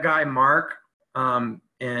that guy, Mark,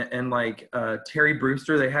 and like Terry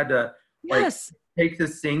Brewster, they had to like take the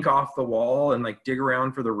sink off the wall and like dig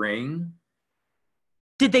around for the ring.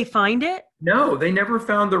 Did they find it? No, they never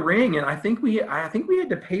found the ring, and I think we had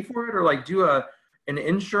to pay for it or like do an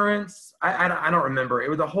insurance. I don't remember. It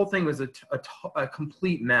was, the whole thing was a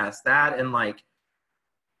complete mess. That and like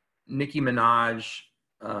Nicki Minaj,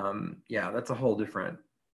 yeah, that's a whole different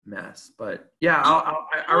mess. But yeah,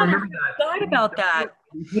 I remember that. I forgot about that.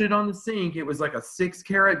 We put it on the sink. It was like a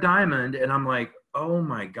 6-carat diamond, and I'm like, oh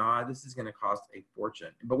my God, this is going to cost a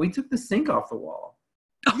fortune. But we took the sink off the wall.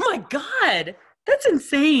 Oh my God. That's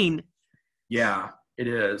insane. Yeah, it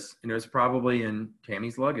is. And it was probably in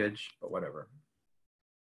Tammy's luggage, but whatever.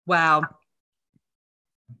 Wow.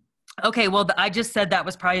 Okay, well, I just said that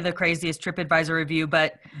was probably the craziest TripAdvisor review,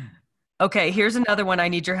 but okay, here's another one I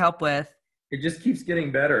need your help with. It just keeps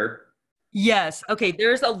getting better. Yes. Okay,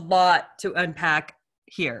 there's a lot to unpack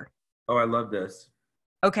here. Oh, I love this.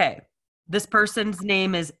 Okay, this person's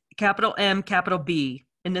name is capital M, capital B,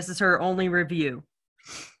 and this is her only review.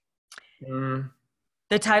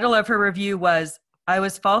 The title of her review was, I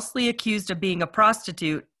was falsely accused of being a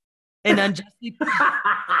prostitute and unjustly...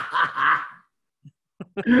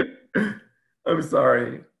 I'm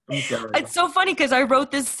sorry. It's so funny because I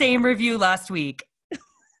wrote this same review last week.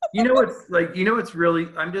 It's really,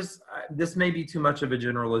 this may be too much of a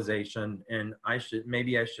generalization, and I should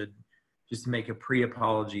just make a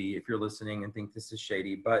pre-apology if you're listening and think this is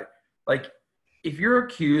shady, but like, if you're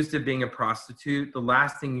accused of being a prostitute, the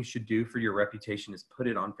last thing you should do for your reputation is put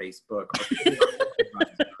it on Facebook.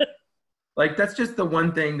 Like, that's just the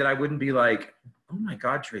one thing that I wouldn't be like, oh my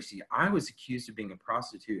God, Tracy, I was accused of being a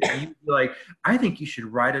prostitute. And you'd be like, I think you should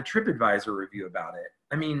write a TripAdvisor review about it.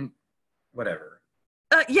 I mean, whatever.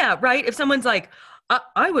 Yeah, right? If someone's like,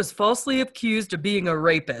 I was falsely accused of being a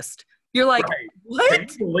rapist. You're like, right. What? Can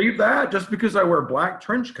you believe that? Just because I wear black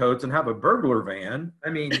trench coats and have a burglar van? I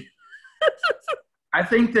mean... I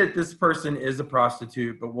think that this person is a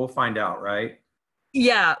prostitute, but we'll find out, right?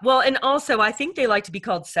 Yeah. Well, and also I think they like to be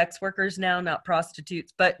called sex workers now, not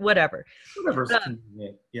prostitutes, but whatever. Whatever's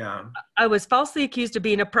convenient. Yeah. I was falsely accused of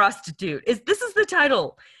being a prostitute. This is the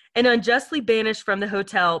title. And unjustly banished from the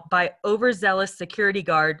hotel by overzealous security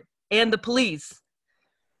guard and the police.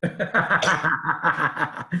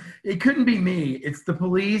 It couldn't be me. It's the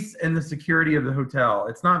police and the security of the hotel.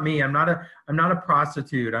 It's not me. I'm not a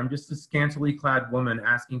prostitute. I'm just a scantily clad woman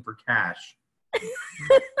asking for cash.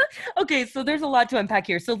 Okay, so there's a lot to unpack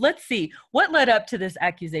here. So let's see what led up to this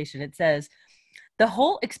accusation. It says, the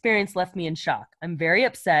whole experience left me in shock. I'm very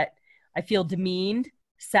upset. I feel demeaned,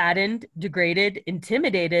 saddened, degraded,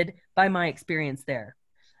 intimidated by my experience there.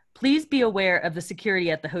 Please be aware of the security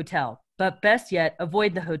at the hotel. But best yet,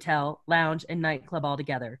 avoid the hotel, lounge, and nightclub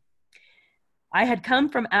altogether. I had come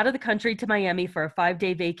from out of the country to Miami for a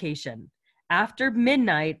 5-day vacation. After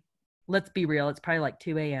midnight, let's be real, it's probably like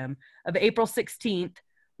 2 a.m., of April 16th,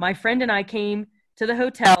 my friend and I came to the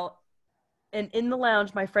hotel, and in the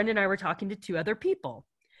lounge, my friend and I were talking to 2 other people.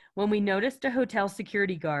 When we noticed a hotel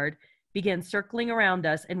security guard began circling around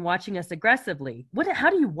us and watching us aggressively.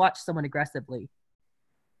 How do you watch someone aggressively?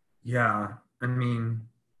 Yeah, I mean...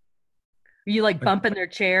 Are you like bumping their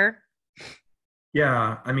chair?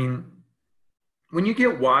 Yeah, I mean, when you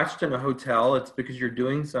get watched in a hotel, it's because you're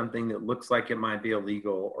doing something that looks like it might be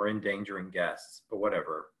illegal or endangering guests, but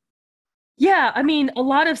whatever. Yeah, I mean, a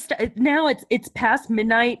lot of now it's past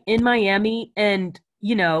midnight in Miami, and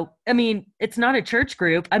I mean, it's not a church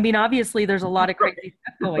group. I mean, obviously, there's a lot of crazy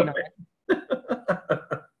stuff going on.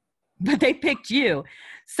 But they picked you.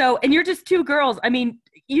 So, and you're just 2 girls. I mean,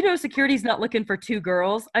 security's not looking for 2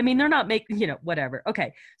 girls. I mean, they're not making, whatever.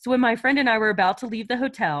 Okay. So when my friend and I were about to leave the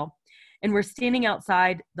hotel and we're standing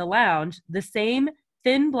outside the lounge, the same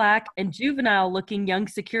thin, black, and juvenile looking young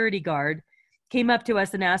security guard came up to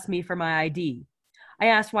us and asked me for my ID. I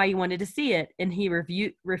asked why he wanted to see it, and he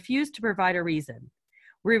refused to provide a reason.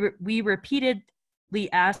 We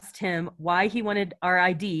repeatedly asked him why he wanted our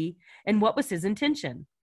ID and what was his intention.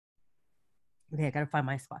 Okay, I gotta find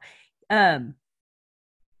my spot.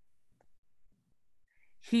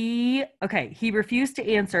 He refused to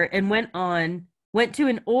answer and went to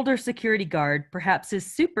an older security guard, perhaps his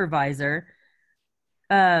supervisor,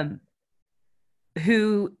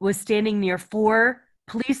 who was standing near 4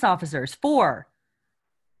 police officers. 4.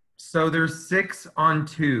 So there's 6 on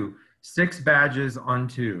 2, 6 badges on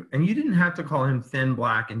 2. And you didn't have to call him thin,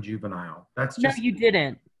 black, and juvenile. That's No, just you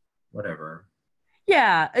didn't. whatever.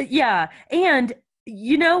 Yeah, yeah. And,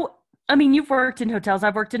 I mean, you've worked in hotels.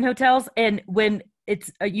 I've worked in hotels. And when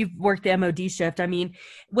it's, you've worked the MOD shift. I mean,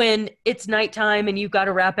 when it's nighttime and you've got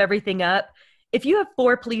to wrap everything up, if you have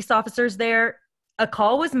 4 police officers there, a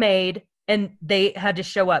call was made and they had to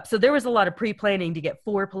show up. So there was a lot of pre-planning to get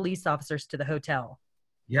 4 police officers to the hotel.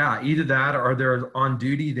 Yeah, either that or they're on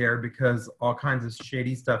duty there because all kinds of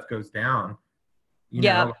shady stuff goes down. You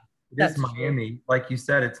Yeah, know, it is that's true. Miami. Like you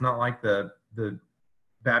said, it's not like the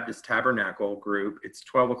Baptist Tabernacle group. It's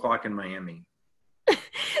 12 o'clock in Miami.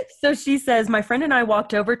 So she says, my friend and I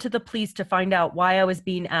walked over to the police to find out why I was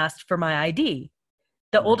being asked for my ID.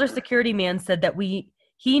 The older security man said that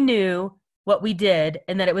he knew what we did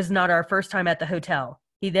and that it was not our first time at the hotel.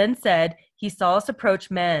 He then said he saw us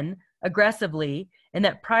approach men aggressively and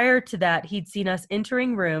that prior to that, he'd seen us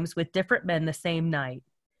entering rooms with different men the same night.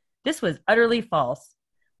 This was utterly false.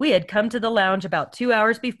 We had come to the lounge about 2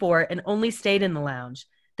 hours before and only stayed in the lounge.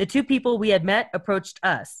 The 2 people we had met approached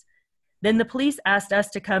us. Then the police asked us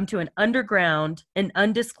to come to an underground and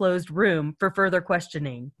undisclosed room for further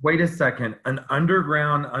questioning. Wait a second. An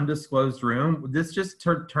underground, undisclosed room? This just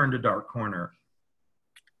turned a dark corner.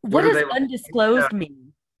 What are does they like? undisclosed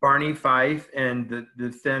mean? Barney Fife and the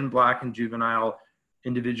thin, black, and juvenile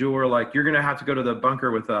individual were like, you're going to have to go to the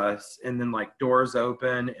bunker with us. And then like doors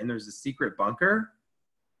open and there's a secret bunker.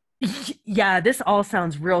 Yeah, this all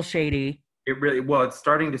sounds real shady. It's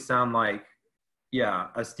starting to sound like, yeah,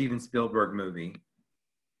 a Steven Spielberg movie.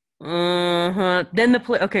 Then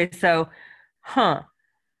okay, so, And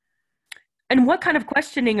what kind of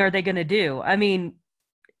questioning are they going to do? I mean,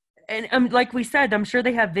 and like we said, I'm sure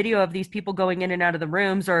they have video of these people going in and out of the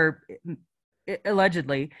rooms, or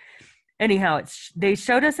allegedly. Anyhow, they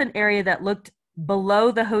showed us an area that looked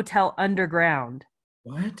below the hotel underground.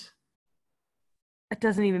 What? That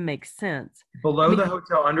doesn't even make sense. Below the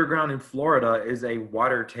hotel underground in Florida is a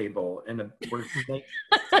water table and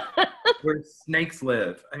where snakes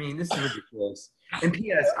live. I mean, this is ridiculous. And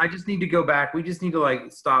P.S., I just need to go back. We just need to like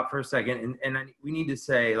stop for a second, and we need to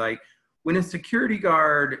say, like, when a security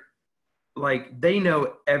guard, like, they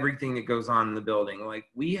know everything that goes on in the building. Like,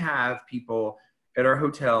 we have people at our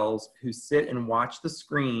hotels who sit and watch the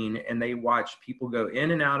screen, and they watch people go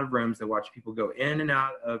in and out of rooms. They watch people go in and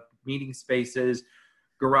out of meeting spaces,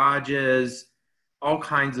 garages, all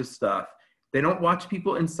kinds of stuff. They don't watch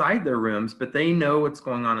people inside their rooms, but they know what's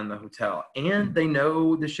going on in the hotel. And they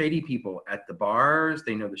know the shady people at the bars.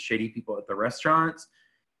 They know the shady people at the restaurants.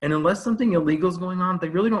 And unless something illegal is going on, they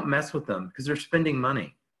really don't mess with them because they're spending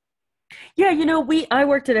money. Yeah, I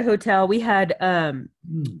worked at a hotel. We had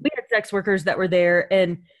sex workers that were there,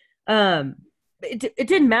 and it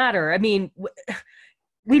didn't matter. I mean,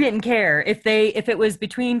 we didn't care if it was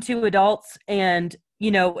between 2 adults, and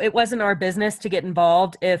it wasn't our business to get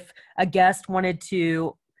involved if a guest wanted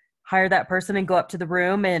to hire that person and go up to the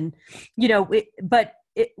room, and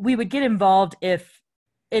we would get involved if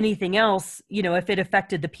anything else, if it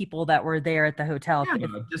affected the people that were there at the hotel. Yeah,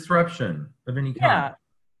 disruption of any kind.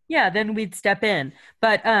 Yeah, then we'd step in.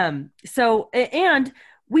 But and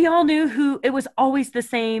we all knew it was always the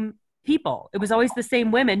same people. It was always the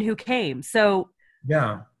same women who came. So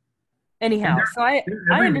yeah. Anyhow, so I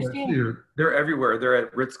understand. Too. They're everywhere. They're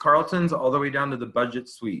at Ritz-Carlton's all the way down to the budget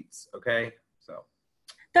suites. Okay, so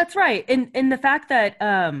that's right. And the fact that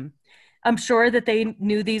I'm sure that they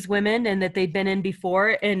knew these women and that they'd been in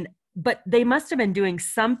before, but they must have been doing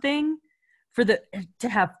something to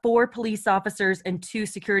have 4 police officers and 2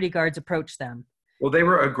 security guards approach them. Well, they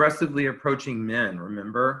were aggressively approaching men,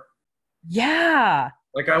 remember? Yeah.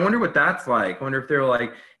 Like, I wonder what that's like. I wonder if they're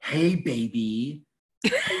like, hey, baby,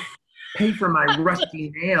 pay for my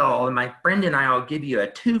rusty nail, and my friend and I'll give you a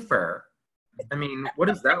twofer. I mean, what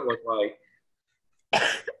does that look like?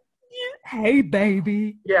 Hey,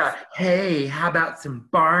 baby. Yeah. Hey, how about some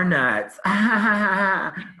bar nuts?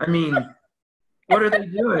 I mean, what are they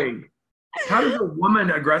doing? How does a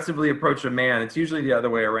woman aggressively approach a man? It's usually the other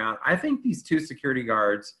way around. I think these 2 security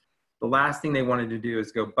guards, the last thing they wanted to do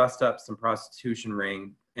is go bust up some prostitution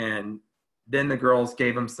ring. And then the girls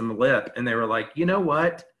gave them some lip, and they were like, you know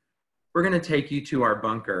what? We're going to take you to our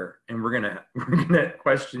bunker, and we're going to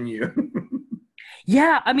question you.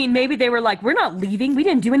 Yeah, I mean, maybe they were like, we're not leaving. We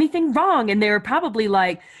didn't do anything wrong. And they were probably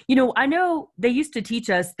like, I know they used to teach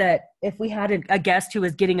us that if we had a guest who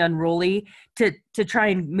was getting unruly, to try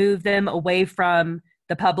and move them away from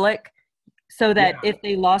the public so that if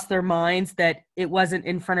they lost their minds, that it wasn't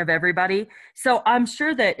in front of everybody. So I'm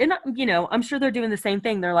sure that, and I'm sure they're doing the same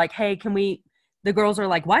thing. They're like, hey, the girls are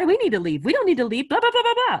like, why do we need to leave? We don't need to leave, blah, blah, blah,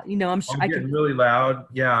 blah, blah. I'm sure getting really loud.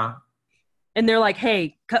 Yeah. And they're like,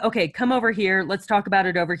 hey, okay, come over here. Let's talk about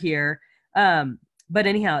it over here. But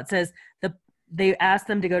anyhow, it says they asked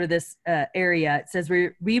them to go to this area. It says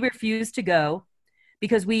we refused to go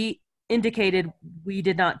because we indicated we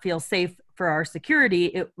did not feel safe for our security.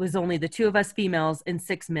 It was only the 2 of us females and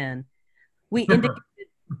 6 men. We indicated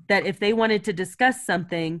that if they wanted to discuss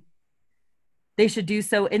something, they should do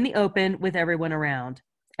so in the open with everyone around.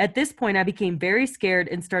 At this point, I became very scared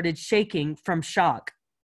and started shaking from shock.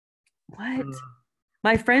 What?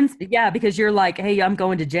 My friends, because you're like, hey, I'm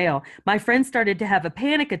going to jail. My friends started to have a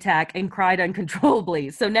panic attack and cried uncontrollably.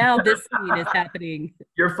 So now this scene is happening.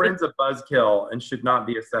 Your friend's a buzzkill and should not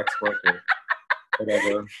be a sex worker.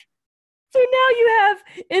 Whatever. So now you have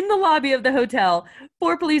in the lobby of the hotel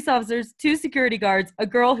 4 police officers, 2 security guards, a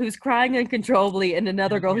girl who's crying uncontrollably, and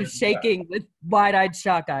another girl who's shaking with wide-eyed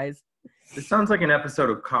shock eyes. This sounds like an episode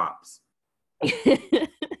of Cops.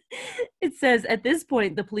 It says, at this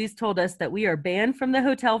point, the police told us that we are banned from the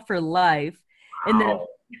hotel for life. Wow. And then,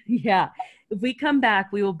 if we come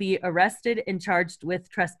back, we will be arrested and charged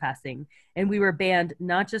with trespassing. And we were banned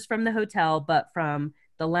not just from the hotel, but from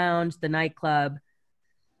the lounge, the nightclub,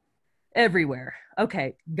 everywhere.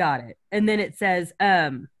 Okay, got it. And then it says,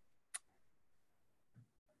 the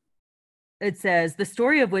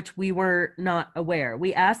story of which we were not aware.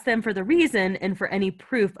 We asked them for the reason and for any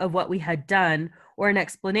proof of what we had done or an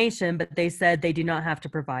explanation, but they said they do not have to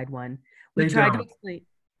provide one. We tried to explain.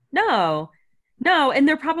 No. And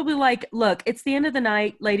they're probably like, look, it's the end of the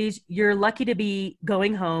night, ladies. You're lucky to be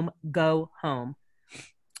going home. Go home.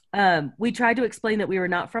 We tried to explain that we were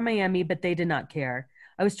not from Miami, but they did not care.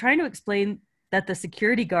 I was trying to explain that the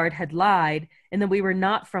security guard had lied and that we were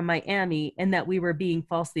not from Miami and that we were being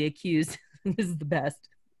falsely accused. This is the best.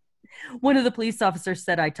 One of the police officers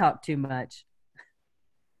said I talked too much.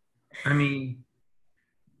 I mean,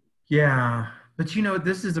 yeah, but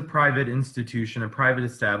this is a private institution, a private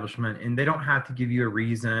establishment, and they don't have to give you a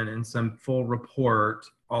reason and some full report.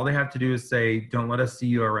 All they have to do is say, don't let us see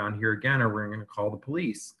you around here again, or we're going to call the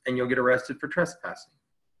police, and you'll get arrested for trespassing.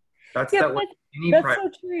 That's so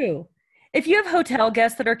true. If you have hotel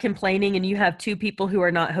guests that are complaining and you have 2 people who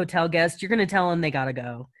are not hotel guests, you're going to tell them they got to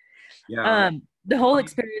go. Yeah. The whole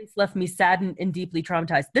experience left me saddened and deeply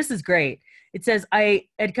traumatized. This is great. It says, I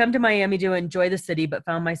had come to Miami to enjoy the city, but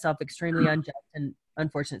found myself extremely unjust and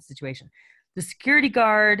unfortunate situation. The security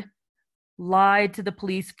guard lied to the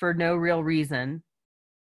police for no real reason.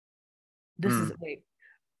 It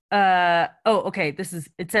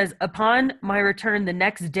says, upon my return the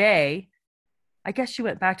next day, I guess she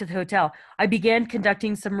went back to the hotel. I began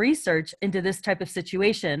conducting some research into this type of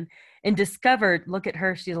situation and discovered, look at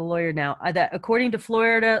her, she's a lawyer now, that according to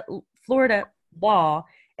Florida law,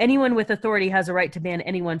 anyone with authority has a right to ban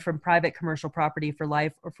anyone from private commercial property for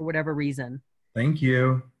life or for whatever reason. Thank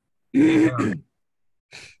you. Yep.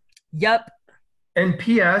 And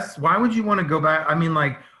P.S., why would you want to go back? I mean,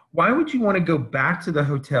 why would you want to go back to the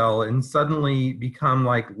hotel and suddenly become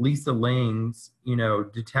like Lisa Lane's,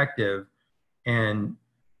 detective and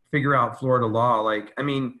figure out Florida law?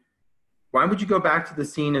 Why would you go back to the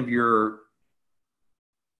scene of your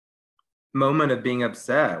moment of being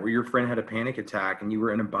upset where your friend had a panic attack and you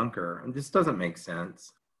were in a bunker? And this doesn't make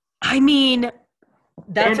sense. I mean,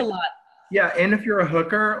 that's a lot. Yeah, and if you're a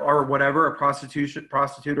hooker or whatever, a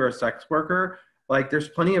prostitute or a sex worker, there's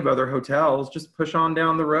plenty of other hotels. Just push on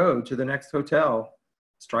down the road to the next hotel.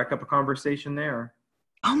 Strike up a conversation there.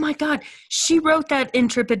 Oh my God. She wrote that in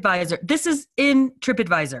TripAdvisor. This is in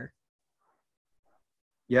TripAdvisor.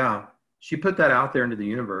 Yeah. She put that out there into the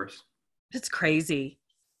universe. It's crazy.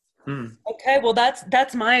 Okay. Well,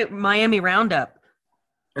 that's my Miami roundup.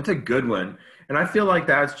 It's a good one. And I feel like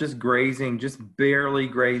that's just barely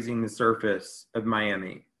grazing the surface of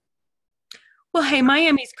Miami. Well, hey,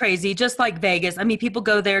 Miami's crazy, just like Vegas. I mean, people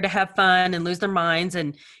go there to have fun and lose their minds.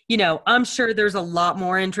 And, I'm sure there's a lot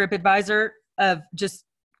more in TripAdvisor of just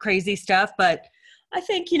crazy stuff. But I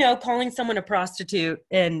think, calling someone a prostitute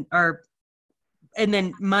and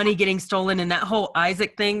then money getting stolen and that whole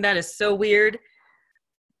Isaac thing, that is so weird.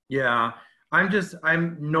 Yeah.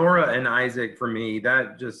 I'm Nora and Isaac for me.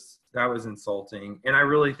 That was insulting. And I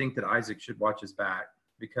really think that Isaac should watch his back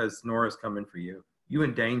because Nora's coming for you. You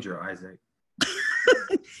in danger, Isaac.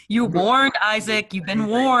 You warned, Isaac. You've been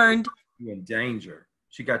warned. You're in danger.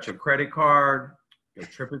 She got your credit card, your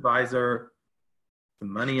TripAdvisor, the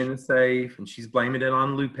money in the safe, and she's blaming it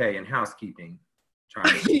on Lupe and housekeeping. Are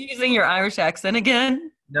you using your Irish accent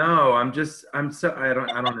again? No, I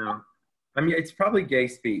don't know. I mean, it's probably gay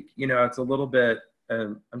speak. You know, it's a little bit,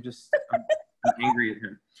 I'm angry at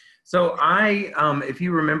him. So if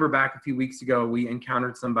you remember back a few weeks ago, we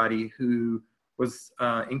encountered somebody who was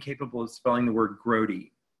incapable of spelling the word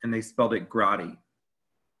grody, and they spelled it grotty.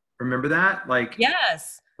 Remember that? Like,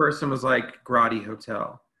 Yes. person was like Grotty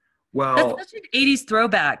Hotel. Well, That's such an 80s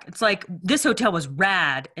throwback. It's like this hotel was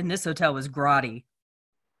rad and this hotel was grotty.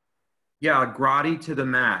 yeah, grotty to the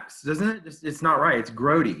max. Doesn't it? It's not right. It's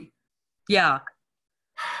grody. Yeah.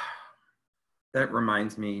 That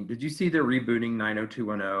reminds me. Did you see they're rebooting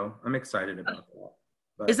 90210? I'm excited about that.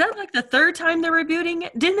 But Is that like the third time they're rebooting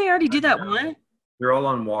it? Didn't they already do that one? they're all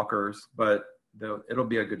on walkers, but it'll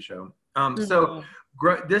be a good show. Mm-hmm. So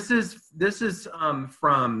this is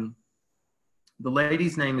from the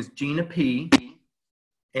lady's name is Gina P,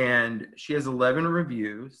 and she has 11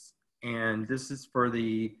 reviews, and this is for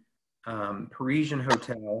the Parisian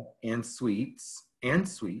Hotel and Suites in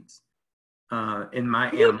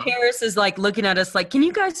Miami. You know, Paris is like looking at us like, can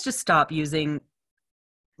you guys just stop using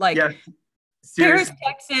like Paris,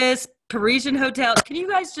 Texas, Parisian Hotel? Can you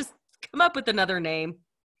guys just come up with another name?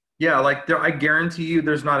 Yeah, like I guarantee you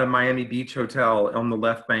there's not a Miami Beach hotel on the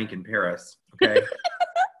left bank in Paris. Okay.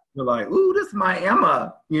 You're like, ooh, this is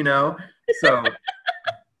Miami, you know? So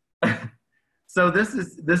so this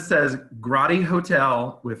says Grotty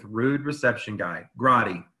Hotel with rude reception guy.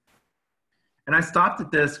 Grotty. And I stopped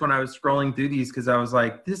at this when I was scrolling through these because I was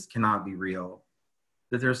like, this cannot be real.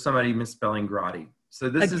 That there's somebody misspelling Grotty. So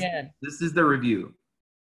this is the review.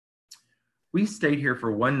 We stayed here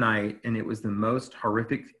for one night and it was the most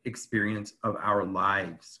horrific experience of our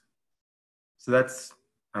lives. So that's,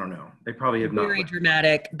 I don't know. They probably have very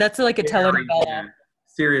dramatic. That's like a telenovela.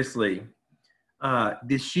 Seriously.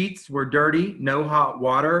 The sheets were dirty, no hot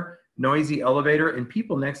water, noisy elevator, and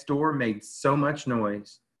people next door made so much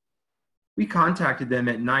noise. We contacted them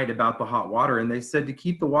at night about the hot water and they said to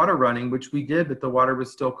keep the water running, which we did, but the water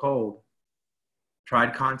was still cold.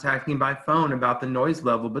 Tried contacting by phone about the noise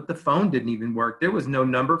level, but the phone didn't even work. There was no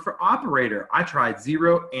number for operator. I tried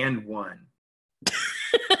 0 and 1.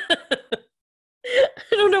 I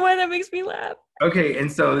don't know why that makes me laugh. Okay, and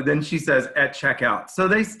so then she says at checkout. So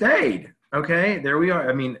they stayed. Okay, there we are.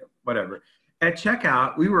 I mean, whatever. At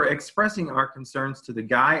checkout, we were expressing our concerns to the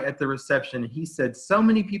guy at the reception. He said, so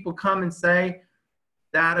many people come and say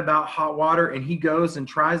that about hot water, and he goes and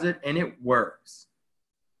tries it, and it works.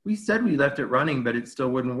 We said we left it running, but it still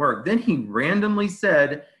wouldn't work. Then he randomly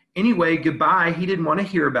said, anyway, goodbye. He didn't want to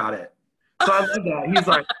hear about it. So I love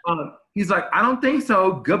that. He's like, I don't think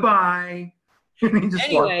so. Goodbye.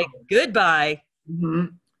 Anyway, goodbye.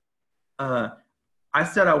 Mm-hmm. I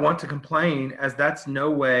said, I want to complain as that's no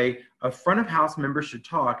way a front of house member should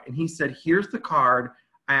talk. And he said, here's the card.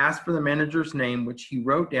 I asked for the manager's name, which he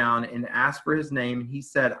wrote down and asked for his name. And he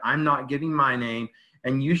said, I'm not giving my name.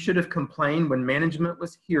 And you should have complained when management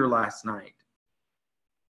was here last night.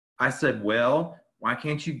 I said, well, why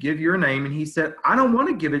can't you give your name? And he said, I don't want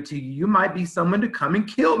to give it to you. You might be someone to come and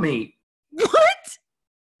kill me. What?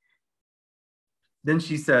 Then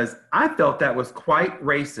she says, I felt that was quite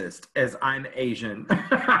racist as I'm Asian.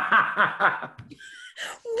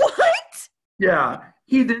 What? Yeah.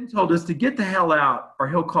 He then told us to get the hell out or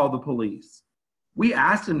he'll call the police. We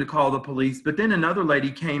asked him to call the police, but then another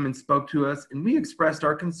lady came and spoke to us and we expressed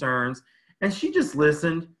our concerns and she just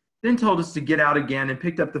listened, then told us to get out again and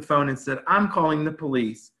picked up the phone and said, I'm calling the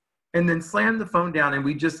police, and then slammed the phone down and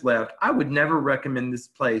we just left. I would never recommend this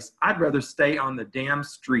place. I'd rather stay on the damn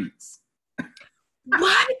streets.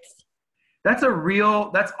 What? That's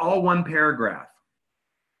all one paragraph.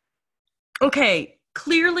 Okay,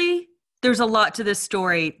 clearly there's a lot to this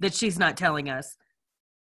story that she's not telling us.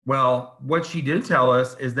 Well, what she did tell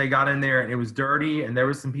us is they got in there and it was dirty and there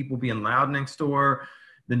was some people being loud next door.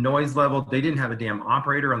 The noise level, they didn't have a damn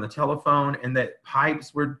operator on the telephone and that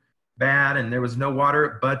pipes were bad and there was no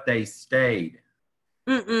water, but they stayed.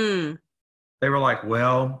 Mm-mm. They were like,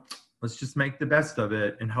 well, let's just make the best of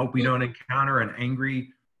it and hope we don't encounter an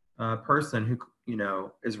angry person who,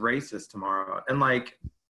 is racist tomorrow. And like,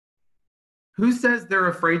 who says they're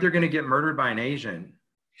afraid they're going to get murdered by an Asian?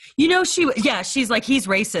 She's like, he's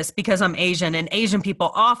racist because I'm Asian, and Asian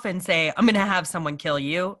people often say, I'm going to have someone kill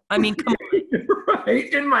you. I mean, come on.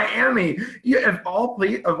 Right? In Miami, of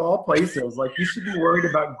all places, like you should be worried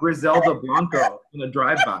about Griselda Blanco in a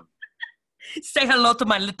drive-by. Say hello to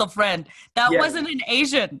my little friend. That wasn't an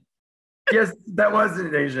Asian. Yes, that was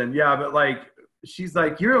an Asian. Yeah, but like, she's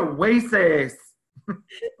like, you're a racist.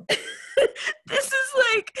 This is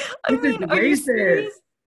like, I mean, are you serious?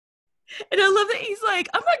 And I love that he's like,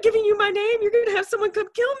 I'm not giving you my name. You're going to have someone come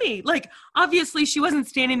kill me. Like, obviously, she wasn't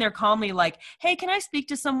standing there calmly like, hey, can I speak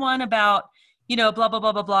to someone about, blah, blah, blah,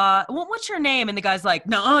 blah, blah. Well, what's your name? And the guy's like,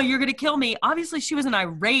 no, you're going to kill me. Obviously, she was an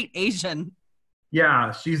irate Asian.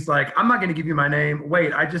 Yeah, she's like, I'm not going to give you my name.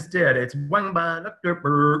 Wait, I just did. It's Wangban.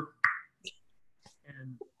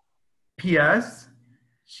 And P.S.,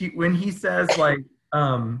 when he says, like,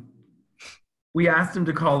 we asked him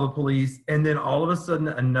to call the police, and then all of a sudden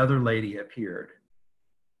another lady appeared.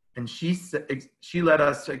 And she let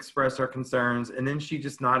us express our concerns, and then she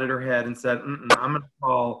just nodded her head and said, I'm going to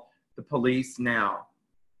call the police now.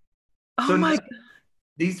 Oh, so my God.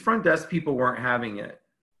 These front desk people weren't having it.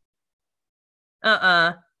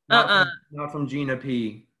 Not from Gina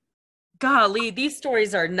P. Golly, these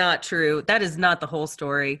stories are not true. That is not the whole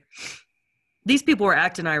story. These people were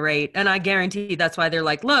acting irate, and I guarantee that's why they're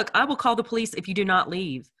like, look, I will call the police if you do not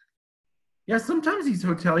leave. Yeah, sometimes these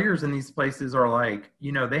hoteliers in these places are like,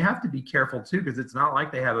 they have to be careful too, because it's not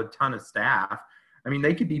like they have a ton of staff. I mean,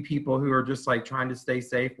 they could be people who are just like trying to stay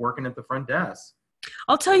safe working at the front desk.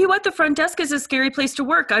 I'll tell you what, the front desk is a scary place to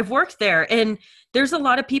work. I've worked there, and there's a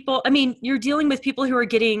lot of people. I mean, you're dealing with people who are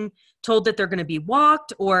getting told that they're going to be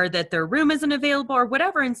walked or that their room isn't available or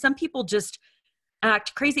whatever, and some people just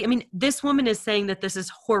act crazy. I mean, this woman is saying that this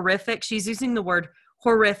is horrific. She's using the word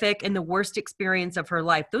horrific and the worst experience of her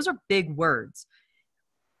life. Those are big words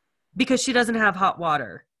because she doesn't have hot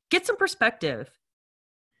water. Get some perspective.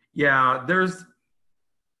 Yeah, this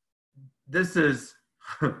is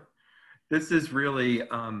really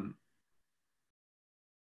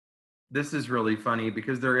funny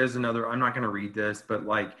because there is another, I'm not going to read this, but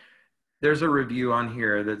like there's a review on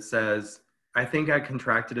here that says, I think I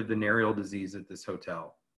contracted a venereal disease at this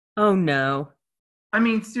hotel. Oh, no. I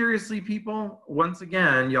mean, seriously, people, once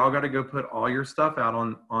again, y'all got to go put all your stuff out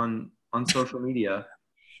on social media.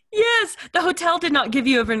 Yes, the hotel did not give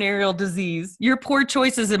you a venereal disease. Your poor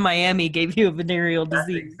choices in Miami gave you a venereal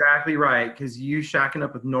disease. That's exactly right, because you shacking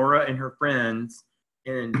up with Nora and her friends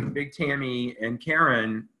and Big Tammy and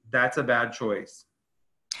Karen, that's a bad choice.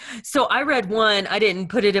 So I read one, I didn't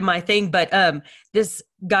put it in my thing, but this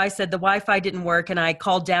guy said the Wi-Fi didn't work and I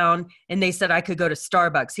called down and they said I could go to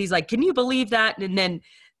Starbucks. He's like, can you believe that? And then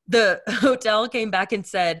the hotel came back and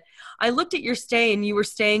said, I looked at your stay and you were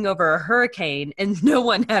staying over a hurricane and no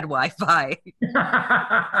one had Wi-Fi.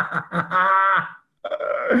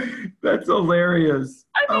 That's hilarious.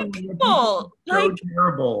 I mean, people, like, so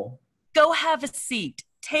terrible. Go have a seat.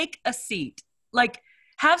 Take a seat. Like,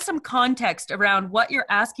 have some context around what you're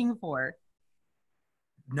asking for.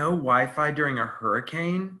 No Wi-Fi during a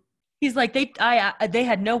hurricane? He's like, they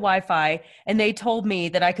had no Wi-Fi, and they told me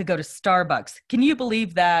that I could go to Starbucks. Can you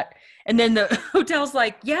believe that? And then the hotel's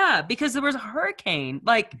like, yeah, because there was a hurricane.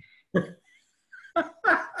 Like,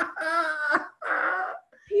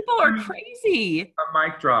 people are crazy. A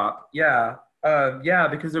mic drop. Yeah. Yeah,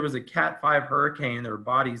 because there was a Cat 5 hurricane, there were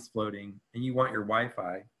bodies floating, and you want your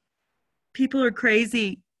Wi-Fi. People are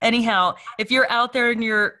crazy. Anyhow, if you're out there and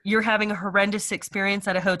you're having a horrendous experience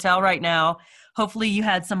at a hotel right now, hopefully you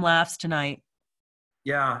had some laughs tonight.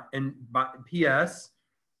 Yeah, and P.S.,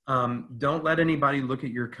 don't let anybody look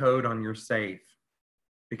at your code on your safe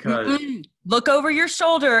because look over your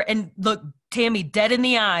shoulder and look Tammy dead in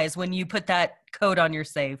the eyes when you put that code on your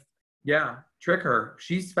safe. Yeah, trick her.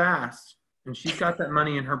 She's fast and she's got that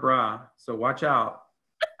money in her bra, so watch out.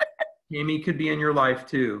 Tammy could be in your life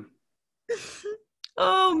too.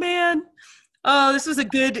 Oh man. Oh, this was a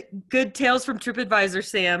good Tales from TripAdvisor,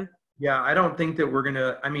 Sam. Yeah, I don't think that we're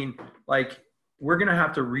gonna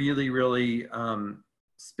have to really, really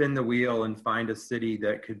spin the wheel and find a city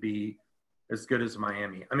that could be as good as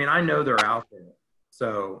Miami. I mean, I know they're out there.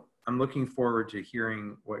 So I'm looking forward to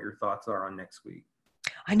hearing what your thoughts are on next week.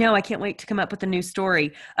 I know. I can't wait to come up with a new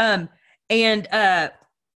story. And to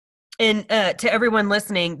everyone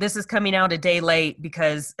listening, this is coming out a day late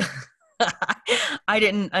because I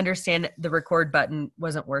didn't understand the record button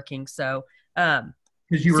wasn't working. So,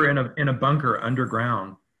 because you were in a bunker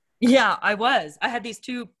underground. Yeah, I was. I had these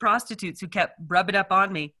two prostitutes who kept rubbing up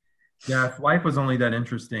on me. Yeah, if life was only that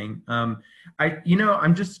interesting. I'm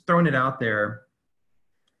just throwing it out there.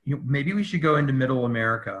 Maybe we should go into Middle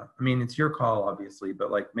America. I mean, it's your call, obviously,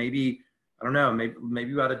 but like maybe, I don't know,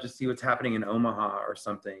 maybe we ought to just see what's happening in Omaha or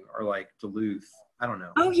something, or like Duluth. I don't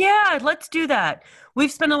know. Oh yeah, let's do that.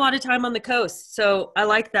 We've spent a lot of time on the coast, so I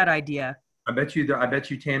like that idea. I bet you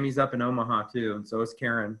Tammy's up in Omaha too, and so is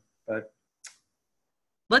Karen. But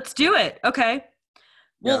let's do it. Okay.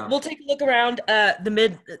 We'll take a look around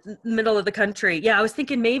the middle of the country. Yeah, I was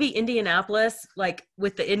thinking maybe Indianapolis, like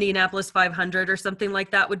with the Indianapolis 500 or something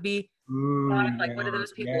like that would be Ooh, Like, what are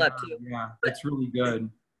those people up to? Yeah, that's really good.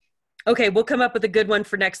 Okay, we'll come up with a good one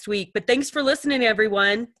for next week. But thanks for listening,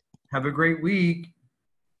 everyone. Have a great week.